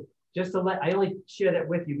so just to I only share that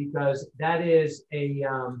with you because that is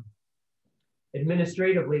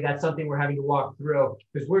administratively, that's something we're having to walk through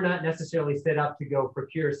because we're not necessarily set up to go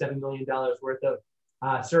procure $7 million worth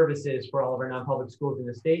of services for all of our non-public schools in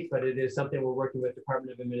the state, but it is something we're working with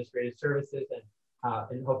Department of Administrative Services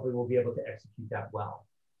and hopefully we'll be able to execute that well.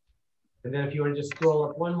 And then if you want to just scroll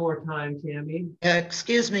up one more time, Tammy.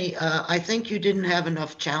 Excuse me, I think you didn't have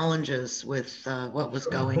enough challenges with what was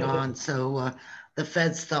going on. So the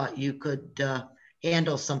feds thought you could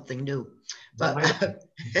handle something new. But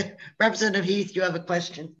Representative Heath, you have a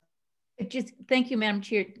question? Just thank you, Madam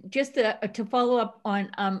Chair. Just to follow up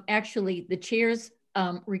on actually the chair's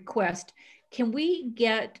request, can we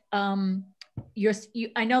get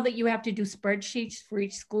I know that you have to do spreadsheets for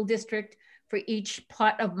each school district for each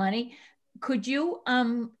pot of money. Could you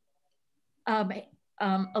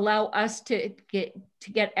allow us to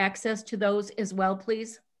get access to those as well,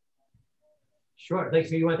 please? Sure. Like,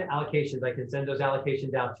 so you want the allocations? I can send those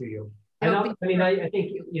allocations out to you. And That would be I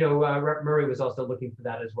think, you know, Rep. Murray was also looking for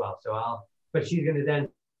that as well. So but she's going to then,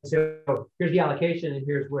 so here's the allocation and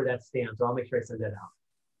here's where that stands. So I'll make sure I send that out.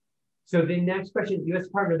 So the next question, U.S.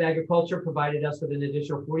 Department of Agriculture provided us with an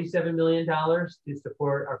additional $47 million to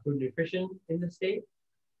support our food and nutrition in the state.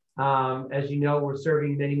 As you know, we're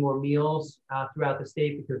serving many more meals throughout the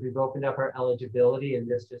state because we've opened up our eligibility, and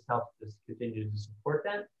this just helps us continue to support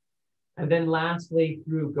that. And then lastly,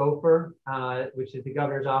 through GOFER, which is the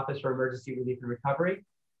Governor's Office for Emergency Relief and Recovery,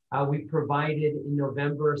 we provided in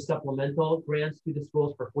November supplemental grants to the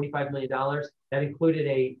schools for $45 million. That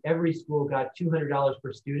included every school got $200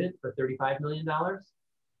 per student for $35 million.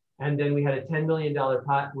 And then we had a $10 million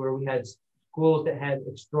pot where we had schools that had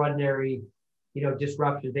extraordinary, you know,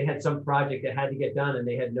 disruptions. They had some project that had to get done and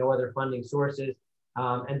they had no other funding sources.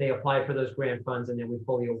 And they applied for those grant funds, and then we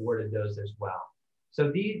fully awarded those as well.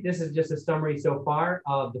 So this is just a summary so far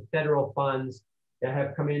of the federal funds that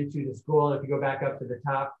have come into the school. If you go back up to the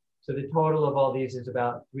top, so the total of all these is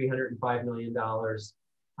about $305 million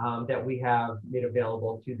that we have made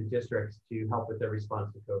available to the districts to help with their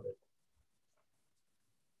response to COVID.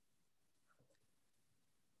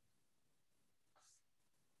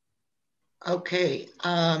 Okay,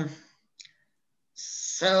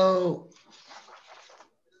 so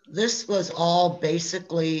this was all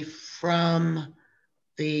basically from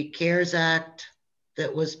the CARES Act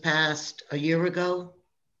that was passed a year ago?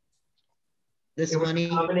 This money? A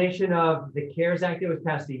combination of the CARES Act that was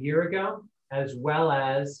passed a year ago, as well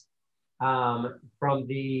as from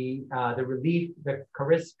the relief, the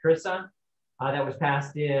CARISA that was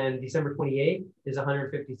passed in December 28th is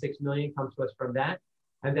 156 million, comes to us from that.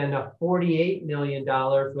 And then $48 million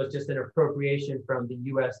was just an appropriation from the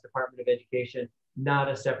U.S. Department of Education, not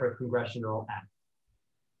a separate congressional act.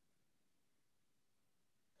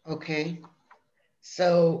 Okay,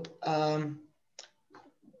 so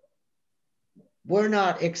we're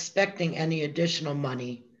not expecting any additional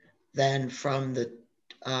money then from the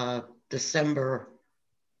December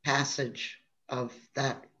passage of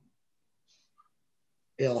that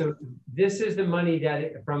bill. So this is the money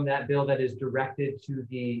from that bill that is directed to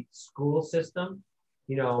the school system.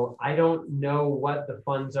 You know, I don't know what the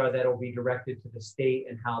funds are that will be directed to the state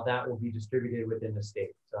and how that will be distributed within the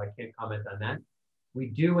state. So I can't comment on that. We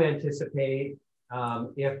do anticipate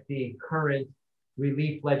if the current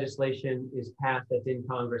relief legislation is passed that's in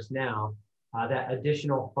Congress now, that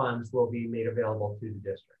additional funds will be made available to the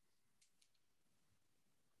district.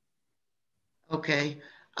 Okay.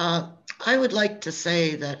 I would like to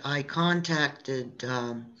say that I contacted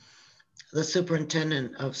the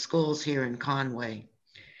superintendent of schools here in Conway,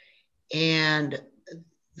 and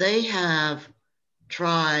they have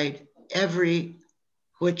tried every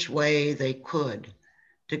which way they could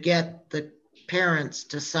to get the parents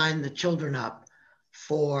to sign the children up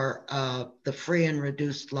for the free and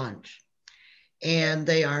reduced lunch. And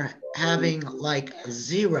they are having like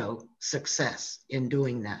zero success in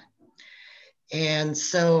doing that. And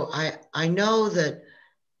so I know that,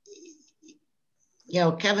 you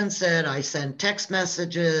know, Kevin said I send text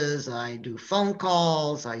messages, I do phone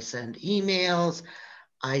calls, I send emails,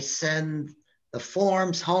 I send the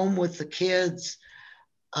forms home with the kids,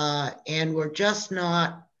 and we're just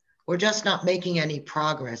not making any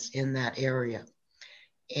progress in that area.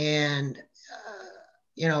 And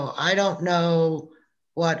you know, I don't know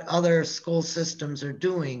what other school systems are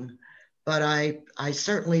doing, but I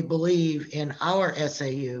certainly believe in our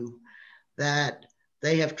SAU that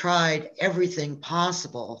they have tried everything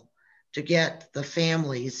possible to get the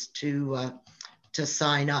families to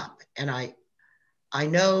sign up. And I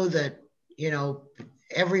know that, you know,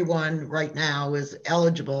 everyone right now is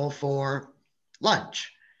eligible for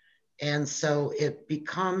lunch. And so it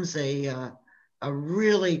becomes a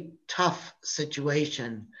really tough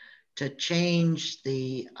situation to change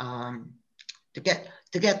the, to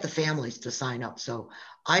get the families to sign up. So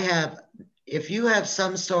if you have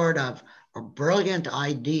some sort of a brilliant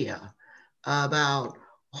idea about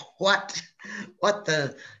what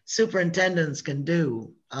the superintendents can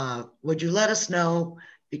do, would you let us know?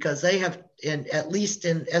 Because they have, at least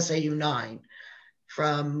in SAU 9,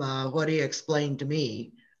 from what he explained to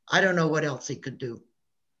me, I don't know what else he could do.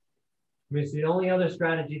 I mean, so the only other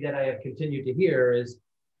strategy that I have continued to hear is,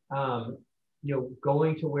 you know,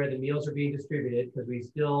 going to where the meals are being distributed, because we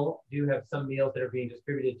still do have some meals that are being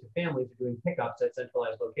distributed to families who are doing pickups at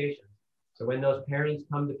centralized locations. So when those parents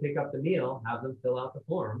come to pick up the meal, have them fill out the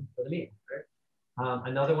form for the meal, right?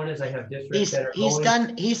 Another one is I have districts that are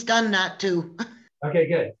he's done that too. Okay,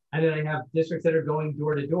 good. And then I have districts that are going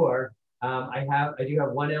door to door. I do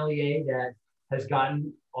have one LEA that has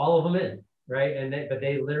gotten all of them in, right? But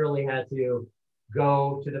they literally had to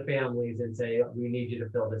go to the families and say, we need you to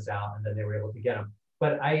fill this out, and then they were able to get them.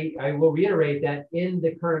 But I will reiterate that in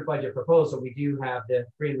the current budget proposal, we do have the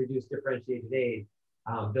free and reduced differentiated aid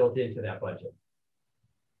built into that budget.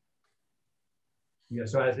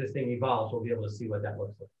 So as this thing evolves, we'll be able to see what that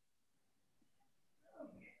looks like.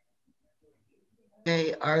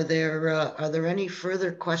 Okay, are there any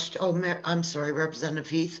further questions? Oh, I'm sorry, Representative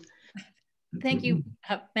Heath. Thank you,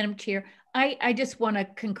 Madam Chair. I just want to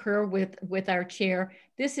concur with our chair.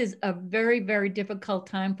 This is a very, very difficult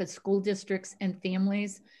time for school districts and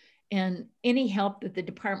families, and any help that the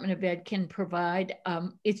Department of Ed can provide.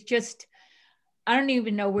 It's just, I don't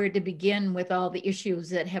even know where to begin with all the issues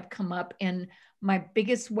that have come up. And my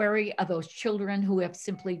biggest worry are those children who have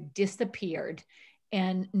simply disappeared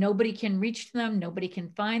and nobody can reach them, nobody can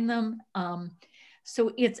find them.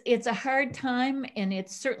 So it's a hard time, and it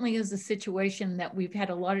certainly is a situation that we've had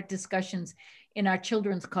a lot of discussions in our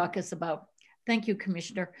Children's Caucus about. Thank you,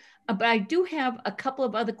 Commissioner. But I do have a couple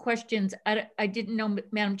of other questions. I didn't know,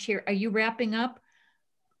 Madam Chair, are you wrapping up?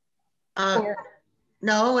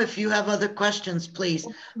 No, if you have other questions, please.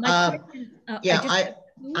 Question,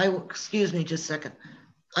 excuse me just a second.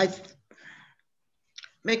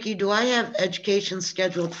 Mickey, do I have education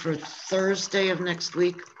scheduled for Thursday of next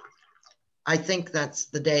week? I think that's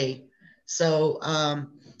the day. So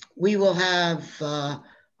we will have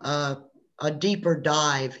a deeper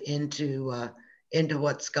dive into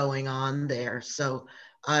what's going on there. So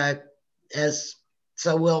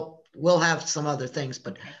we'll have some other things,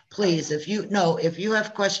 but please, if you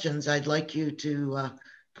have questions, I'd like you to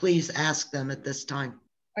please ask them at this time.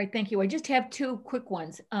 All right, thank you. I just have two quick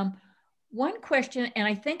ones. One question, and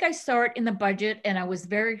I think I saw it in the budget and I was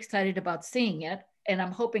very excited about seeing it, and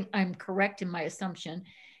I'm hoping I'm correct in my assumption,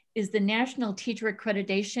 is the National Teacher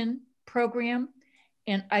Accreditation Program.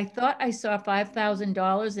 And I thought I saw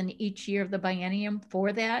 $5,000 in each year of the biennium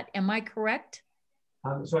for that. Am I correct?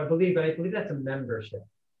 So I believe that's a membership.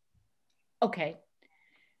 Okay.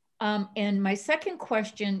 And my second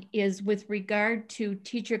question is with regard to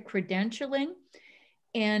teacher credentialing.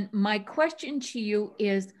 And my question to you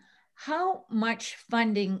is, how much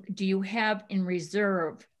funding do you have in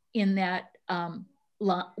reserve in that,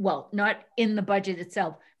 well, not in the budget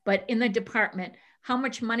itself, but in the department? How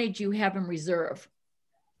much money do you have in reserve?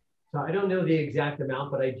 So I don't know the exact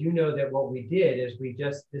amount, but I do know that what we did is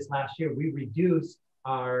this last year, we reduced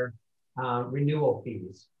our renewal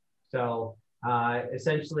fees. So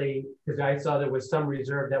essentially, because I saw there was some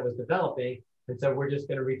reserve that was developing, and so we're just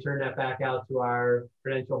going to return that back out to our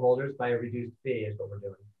credential holders by a reduced fee is what we're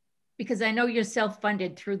doing. Because I know you're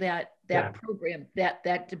self-funded through that program,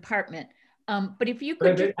 that department. But if you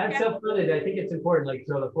could, but as self-funded, I think it's important. Like,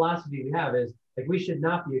 so the philosophy we have is like we should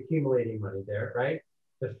not be accumulating money there, right?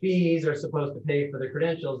 The fees are supposed to pay for the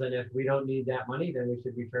credentials, and if we don't need that money, then we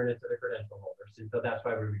should return it to the credential holders. And so that's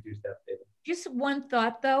why we reduced that fee. Just one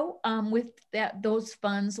thought though, with those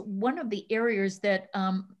funds, one of the areas that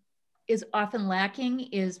is often lacking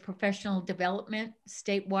is professional development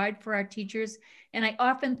statewide for our teachers. And I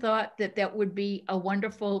often thought that that would be a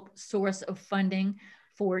wonderful source of funding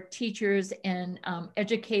for teachers and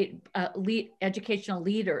educational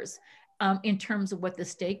leaders in terms of what the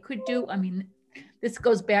state could do. I mean, this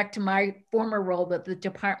goes back to my former role with the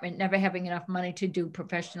department, never having enough money to do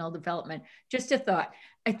professional development. Just a thought.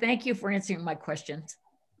 I thank you for answering my questions.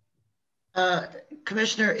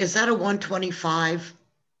 Commissioner, is that a 125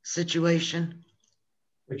 situation?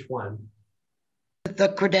 Which one? The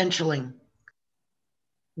credentialing.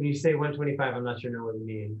 When you say 125, I'm not sure know what you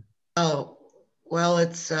mean. Oh, well,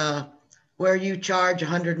 it's where you charge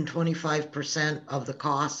 125% of the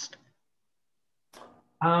cost.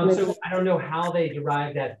 So I don't know how they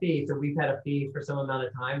derive that fee. So we've had a fee for some amount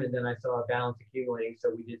of time, and then I saw a balance accumulating.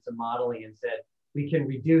 So we did some modeling and said, we can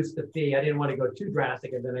reduce the fee. I didn't want to go too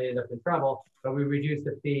drastic and then I end up in trouble, but we reduced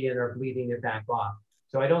the fee and are bleeding it back off.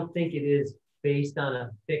 So I don't think it is based on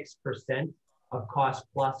a fixed percent of cost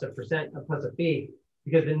plus a fee,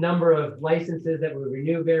 because the number of licenses that we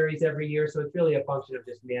renew varies every year. So it's really a function of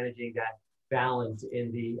just managing that balance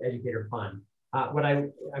in the educator fund. I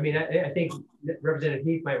think Representative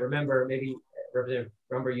Heath might remember, maybe Representative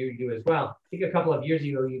Rumber, you do as well. I think a couple of years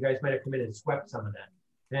ago, you guys might have come in and swept some of that.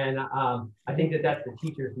 And I think that that's the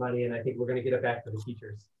teachers' money, and I think we're going to get it back to the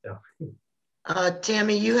teachers. So,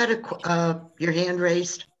 Tammy, you had your hand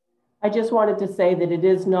raised. I just wanted to say that it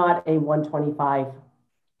is not a 125.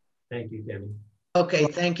 Thank you, Tammy. Okay,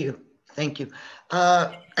 thank you. Thank you.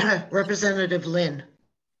 Representative Lynn.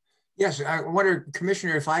 Yes, I wonder,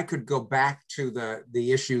 Commissioner, if I could go back to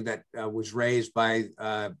the issue that was raised by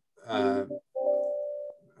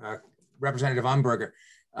Representative Umberger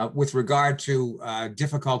with regard to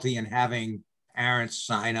difficulty in having parents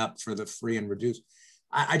sign up for the free and reduced.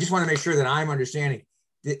 I just want to make sure that I'm understanding.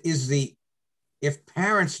 If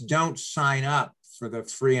parents don't sign up for the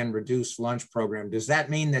free and reduced lunch program, does that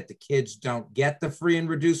mean that the kids don't get the free and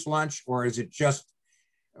reduced lunch, or is it just,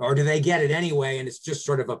 or do they get it anyway and it's just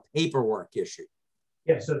sort of a paperwork issue?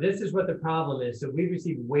 Yeah, so this is what the problem is. So we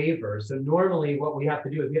receive waivers. So normally what we have to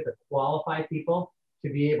do is we have to qualify people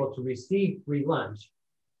to be able to receive free lunch.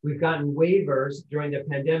 We've gotten waivers during the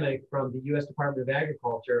pandemic from the US Department of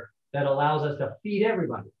Agriculture that allows us to feed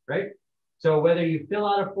everybody, right? So whether you fill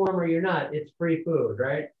out a form or you're not, it's free food,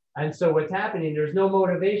 right? And so what's happening, there's no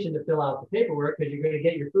motivation to fill out the paperwork because you're going to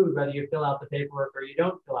get your food whether you fill out the paperwork or you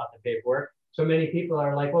don't fill out the paperwork. So many people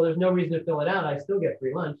are like, well, there's no reason to fill it out. I still get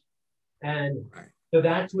free lunch. And so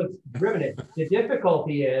that's what's driven it. The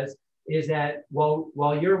difficulty is that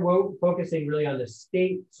while you're focusing really on the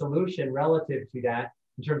state solution relative to that,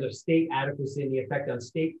 in terms of state adequacy and the effect on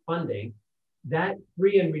state funding, that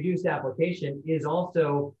free and reduced application is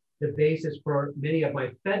also the basis for many of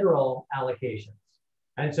my federal allocations.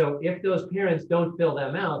 And so if those parents don't fill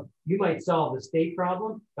them out, you might solve the state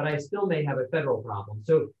problem, but I still may have a federal problem.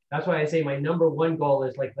 So that's why I say my number one goal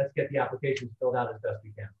is like, let's get the applications filled out as best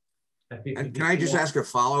we can. And can I just ask a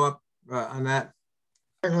follow-up on that?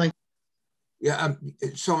 Certainly. Yeah,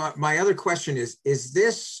 so my other question is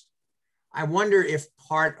this, I wonder if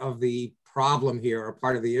part of the problem here or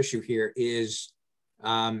part of the issue here is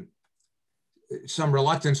some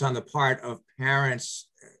reluctance on the part of parents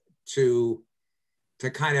to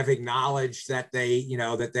kind of acknowledge that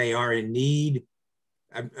they are in need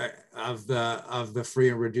of the free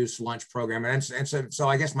and reduced lunch program. And so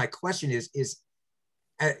I guess my question is as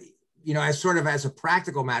sort of as a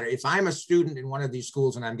practical matter, if I'm a student in one of these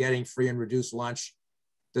schools and I'm getting free and reduced lunch,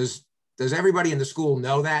 does everybody in the school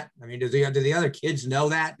know that? I mean, do the other kids know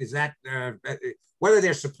that? Is that whether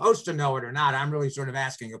they're supposed to know it or not? I'm really sort of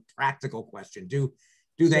asking a practical question. Do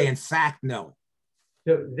they in fact know it?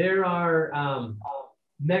 So there are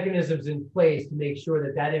mechanisms in place to make sure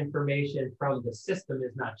that that information from the system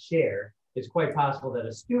is not shared. It's quite possible that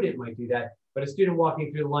a student might do that, but a student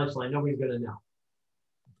walking through the lunch line, nobody's going to know.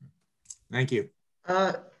 Thank you.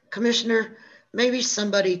 Commissioner, maybe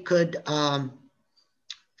somebody could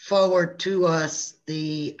forward to us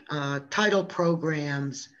the title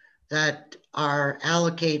programs that are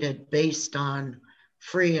allocated based on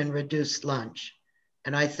free and reduced lunch.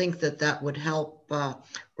 And I think that would help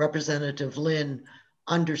Representative Lynn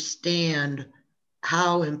understand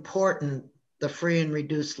how important the free and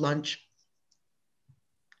reduced lunch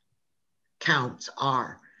counts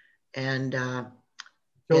are. And so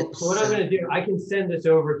what I'm going to do, I can send this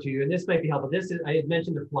over to you, and this might be helpful. This is, I had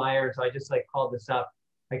mentioned the flyer, so I just called this up.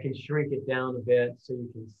 I can shrink it down a bit so you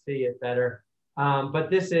can see it better. But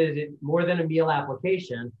this is more than a meal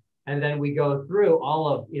application. And then we go through all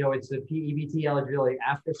of, it's the PEBT eligibility,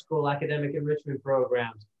 after school academic enrichment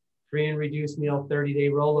programs, free and reduced meal 30-day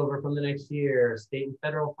rollover from the next year, state and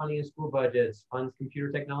federal funding of school budgets, funds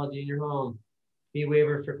computer technology in your home, fee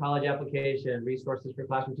waivers for college application, resources for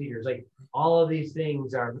classroom teachers. Like all of these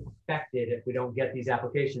things are affected if we don't get these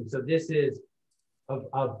applications. So this is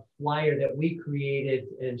a flyer that we created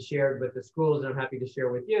and shared with the schools, and I'm happy to share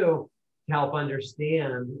with you to help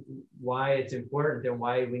understand why it's important and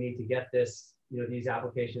why we need to get this, these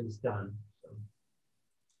applications done. So.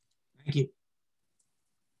 Thank you.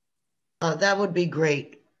 That would be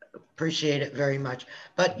great. Appreciate it very much.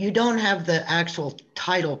 But you don't have the actual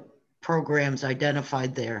title programs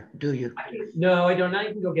identified there, do you? No, I don't.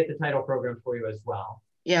 I can go get the title program for you as well.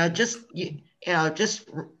 Yeah, just just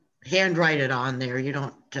handwrite it on there. You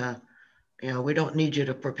don't, we don't need you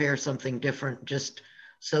to prepare something different, just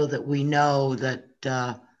so that we know that,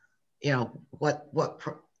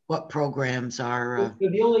 what programs are. So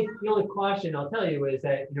the only caution I'll tell you is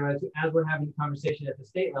that, as we're having a conversation at the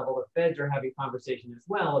state level, the feds are having conversation as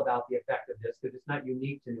well about the effect of this, because it's not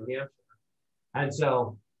unique to New Hampshire. And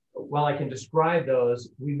so while I can describe those,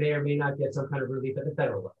 we may or may not get some kind of relief at the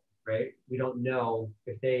federal level, right? We don't know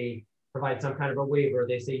if they provide some kind of a waiver.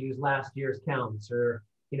 They say use last year's counts, or,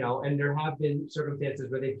 and there have been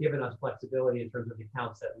circumstances where they've given us flexibility in terms of the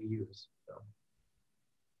counts that we use. So.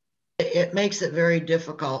 It makes it very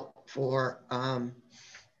difficult for the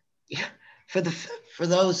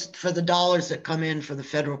dollars that come in for the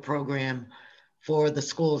federal program for the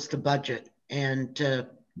schools to budget and to,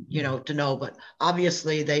 you know, to know, but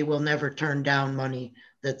obviously they will never turn down money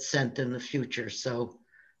that's sent in the future. So,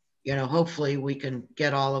 you know, hopefully we can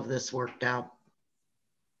get all of this worked out.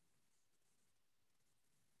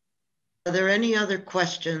 Are there any other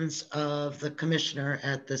questions of the commissioner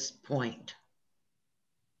at this point?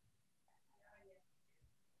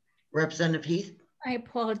 Representative Heath? I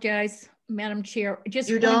apologize, Madam Chair.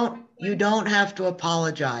 You don't have to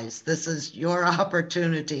apologize. This is your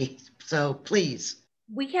opportunity. So please.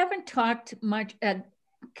 We haven't talked much,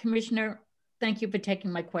 Commissioner, thank you for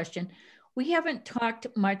taking my question. We haven't talked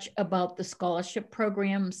much about the scholarship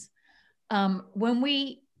programs. I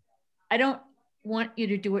don't want you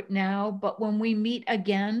to do it now, but when we meet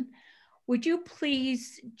again, would you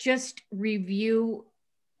please just review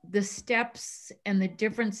the steps and the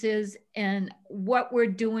differences and what we're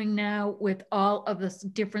doing now with all of the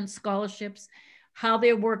different scholarships, how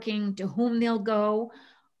they're working, to whom they'll go,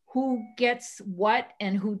 who gets what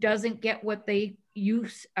and who doesn't get what they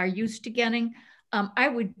are used to getting. I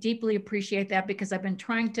would deeply appreciate that, because I've been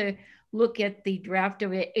trying to look at the draft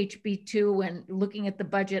of HB2 and looking at the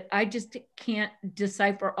budget. I just can't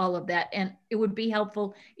decipher all of that. And it would be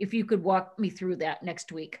helpful if you could walk me through that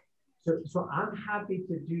next week. So I'm happy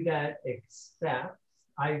to do that, except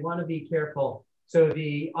I want to be careful. So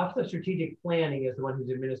the Office of Strategic Planning is the one who's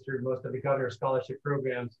administered most of the governor's scholarship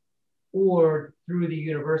programs, or through the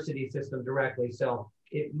university system directly. So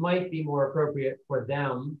it might be more appropriate for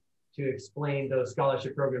them to explain those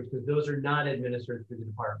scholarship programs, because those are not administered through the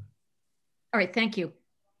department. All right, thank you.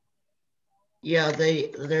 Yeah,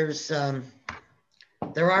 there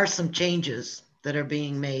are some changes that are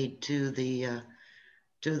being made to the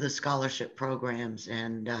scholarship programs,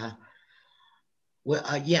 and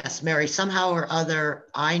yes, Mary, somehow or other,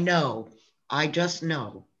 I just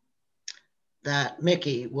know that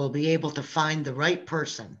Mickey will be able to find the right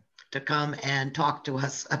person to come and talk to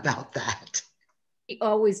us about that. He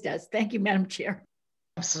always does. Thank you, Madam Chair.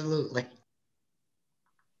 Absolutely.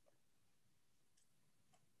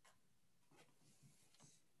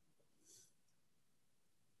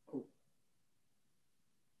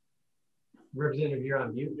 Representative, you're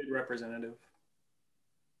on mute. Representative.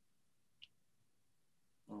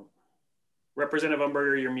 Oh. Representative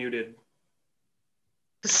Umberger, you're muted.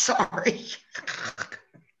 Sorry.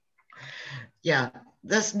 Yeah,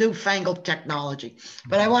 this newfangled technology.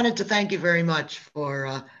 But I wanted to thank you very much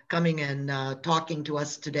for coming and talking to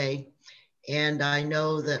us today. And I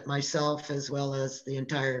know that myself, as well as the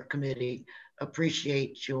entire committee,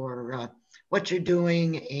 appreciate your what you're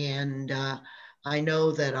doing. And I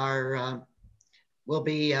know that we'll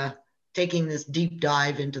be taking this deep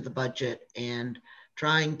dive into the budget and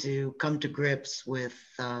trying to come to grips with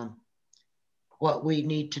what we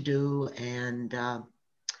need to do, and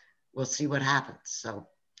we'll see what happens. So,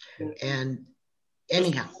 and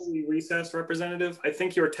anyhow. We recess, Representative. I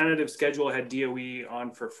think your tentative schedule had DOE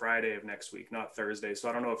on for Friday of next week, not Thursday. So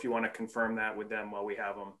I don't know if you want to confirm that with them while we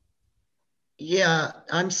have them. Yeah,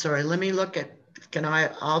 I'm sorry. Let me look at,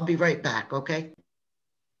 I'll be right back, okay?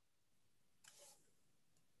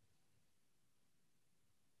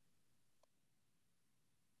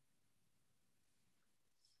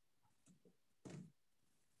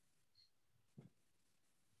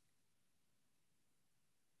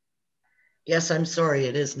 Yes, I'm sorry,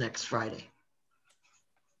 it is next Friday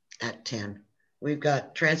at 10. We've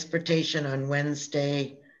got transportation on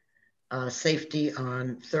Wednesday, safety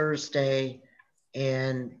on Thursday,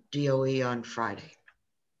 and DOE on Friday.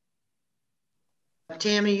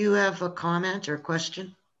 Tammy, you have a comment or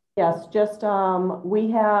question? Yes, just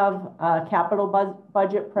we have a capital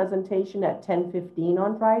budget presentation at 10:15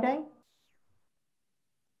 on Friday.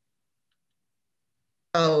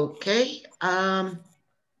 Okay.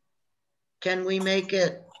 Can we make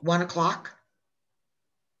it 1 o'clock?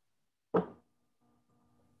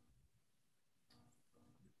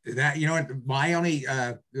 That, you know what, my only,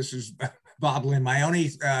 this is Bob Lynn, my only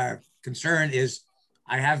concern is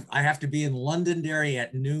I have to be in Londonderry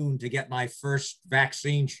at noon to get my first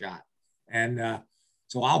vaccine shot. And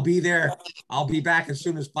so I'll be there. I'll be back as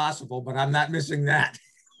soon as possible, but I'm not missing that.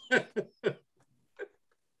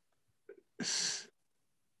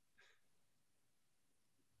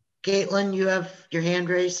 Caitlin, you have your hand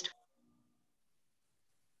raised.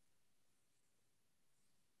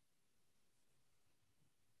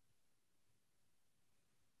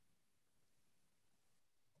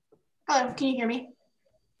 Hello, can you hear me?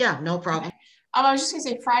 Yeah, no problem. Okay. I was just gonna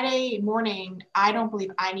say Friday morning, I don't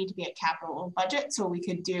believe I need to be at capital budget, so we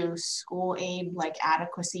could do school aid, like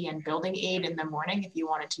adequacy and building aid in the morning if you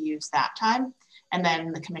wanted to use that time. And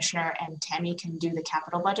then the commissioner and Tammy can do the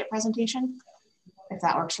capital budget presentation. if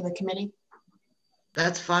that works for the committee.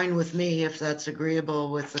 That's fine with me. If that's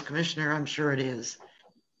agreeable with the commissioner, I'm sure it is.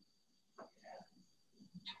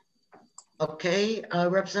 Okay,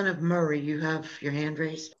 Representative Murray, you have your hand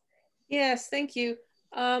raised. Yes, thank you.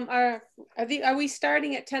 Are we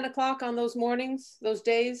starting at 10 o'clock on those mornings, those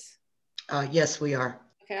days? Yes, we are.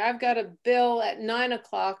 Okay, I've got a bill at 9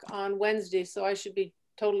 o'clock on Wednesday, so I should be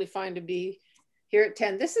totally fine to be here at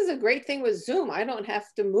 10. This is a great thing with Zoom. I don't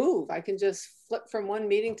have to move. I can just flip from one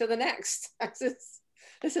meeting to the next.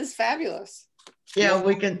 This is fabulous. Yeah,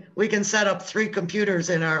 we can set up 3 computers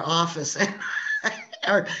in our office.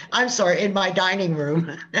 Or I'm sorry, in my dining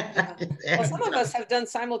room. Yeah. Well, some of us have done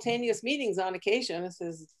simultaneous meetings on occasion. This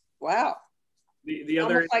is, wow. The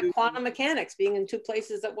other almost like quantum mechanics, being in 2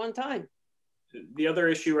 places at one time. The other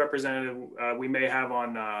issue, Representative, we may have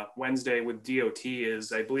on Wednesday with DOT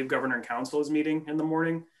is, I believe Governor and Council is meeting in the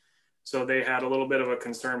morning. So they had a little bit of a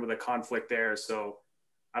concern with a conflict there. So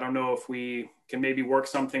I don't know if we can maybe work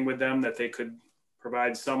something with them that they could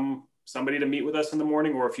provide somebody to meet with us in the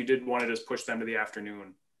morning, or if you did want to just push them to the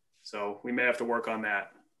afternoon. So we may have to work on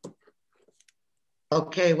that.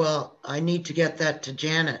 Okay, well, I need to get that to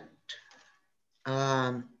Janet.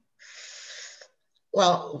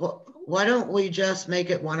 Well, why don't we just make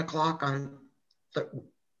it 1 o'clock on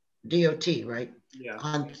DOT, right? Yeah.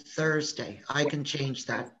 On Thursday. I can change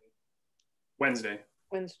that. Wednesday.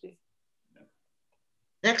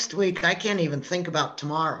 Next week, I can't even think about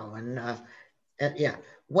tomorrow. And yeah,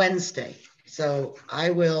 Wednesday. So I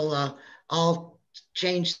will, I'll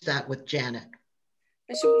change that with Janet.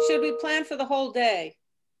 And should we plan for the whole day?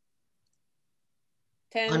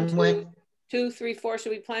 10, 2, 3, 4,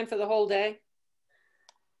 should we plan for the whole day?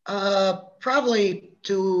 Probably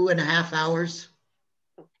 2.5 hours.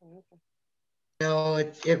 Okay. So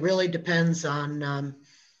it really depends on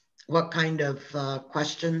what kind of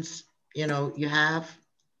questions, you know, you have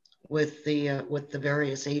with the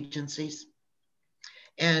various agencies.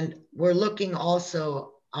 And we're looking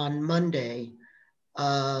also on Monday,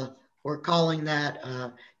 we're calling that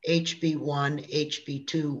HB1,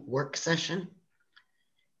 HB2 work session.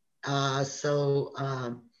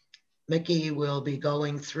 So Mickey will be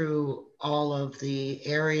going through all of the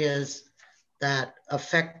areas that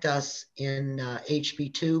affect us in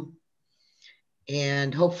HB2,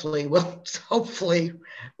 and hopefully we'll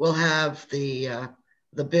have the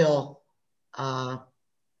bill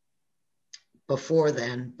before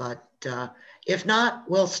then. But if not,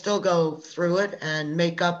 we'll still go through it and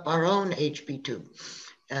make up our own HB2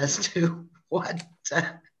 as to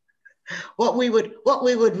what we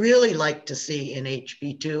would really like to see in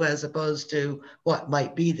HB2 as opposed to what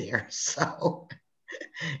might be there. So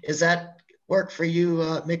does that work for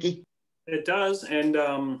you, Mickey? It does. And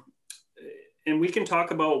we can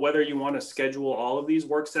talk about whether you want to schedule all of these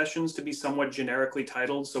work sessions to be somewhat generically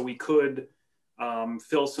titled. So we could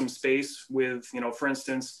fill some space with, you know, for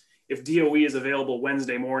instance, if DOE is available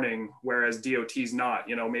Wednesday morning, whereas DOT is not,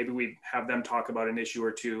 you know, maybe we have them talk about an issue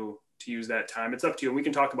or two to use that time. It's up to you. We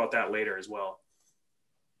can talk about that later as well.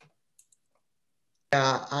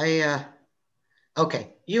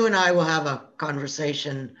 Okay, you and I will have a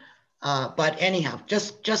conversation, but anyhow,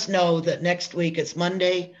 just know that next week it's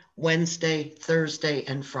Monday, Wednesday, Thursday,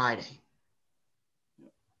 and Friday.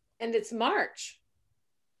 And it's March.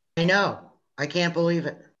 I know, I can't believe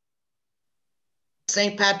it.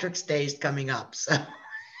 St. Patrick's Day is coming up, so.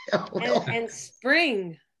 and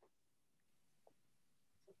spring.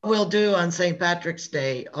 We'll do on St. Patrick's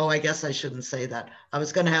Day. Oh, I guess I shouldn't say that. I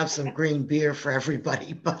was going to have some green beer for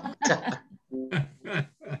everybody, but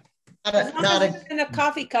not in a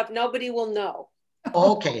coffee cup, nobody will know.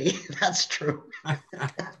 Okay, that's true.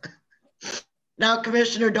 Now,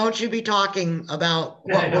 Commissioner, don't you be talking about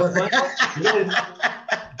what we're.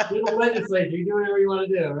 You're the legislature. You do whatever you want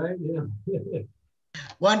to do, right? Yeah.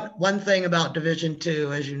 One thing about Division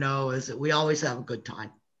 2, as you know, is that we always have a good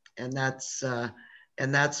time, and that's one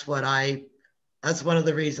of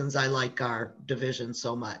the reasons I like our division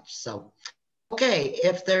so much. So, okay,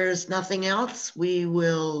 if there's nothing else, we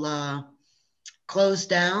will close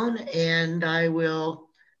down, and I will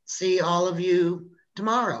see all of you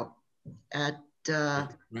tomorrow at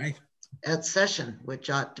session,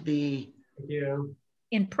 which ought to be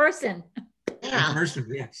in person. Yeah. In person,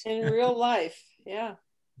 yes. In real life, yeah.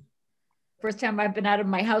 First time I've been out of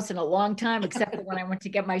my house in a long time, except for when I went to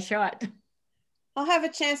get my shot. I'll have a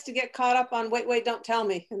chance to get caught up on wait, don't tell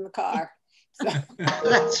me in the car. So.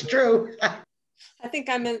 That's true. I think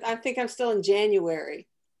I'm still in January.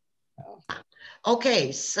 So.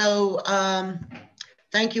 Okay, so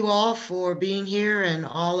thank you all for being here and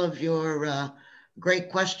all of your great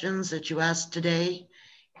questions that you asked today.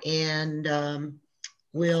 And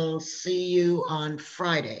we'll see you on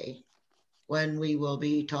Friday when we will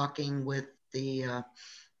be talking with the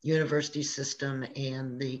university system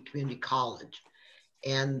and the community college.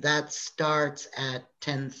 And that starts at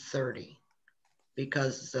 10:30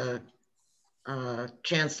 because the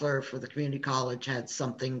chancellor for the community college had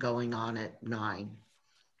something going on at 9.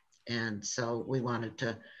 And so we wanted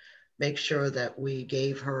to make sure that we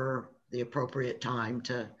gave her the appropriate time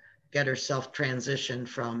to get herself transitioned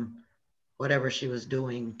from whatever she was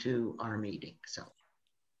doing to our meeting. So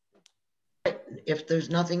if there's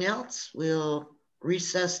nothing else, we'll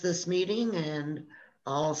recess this meeting and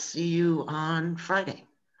I'll see you on Friday.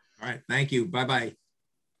 All right. Thank you. Bye-bye.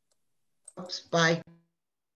 Oops, bye.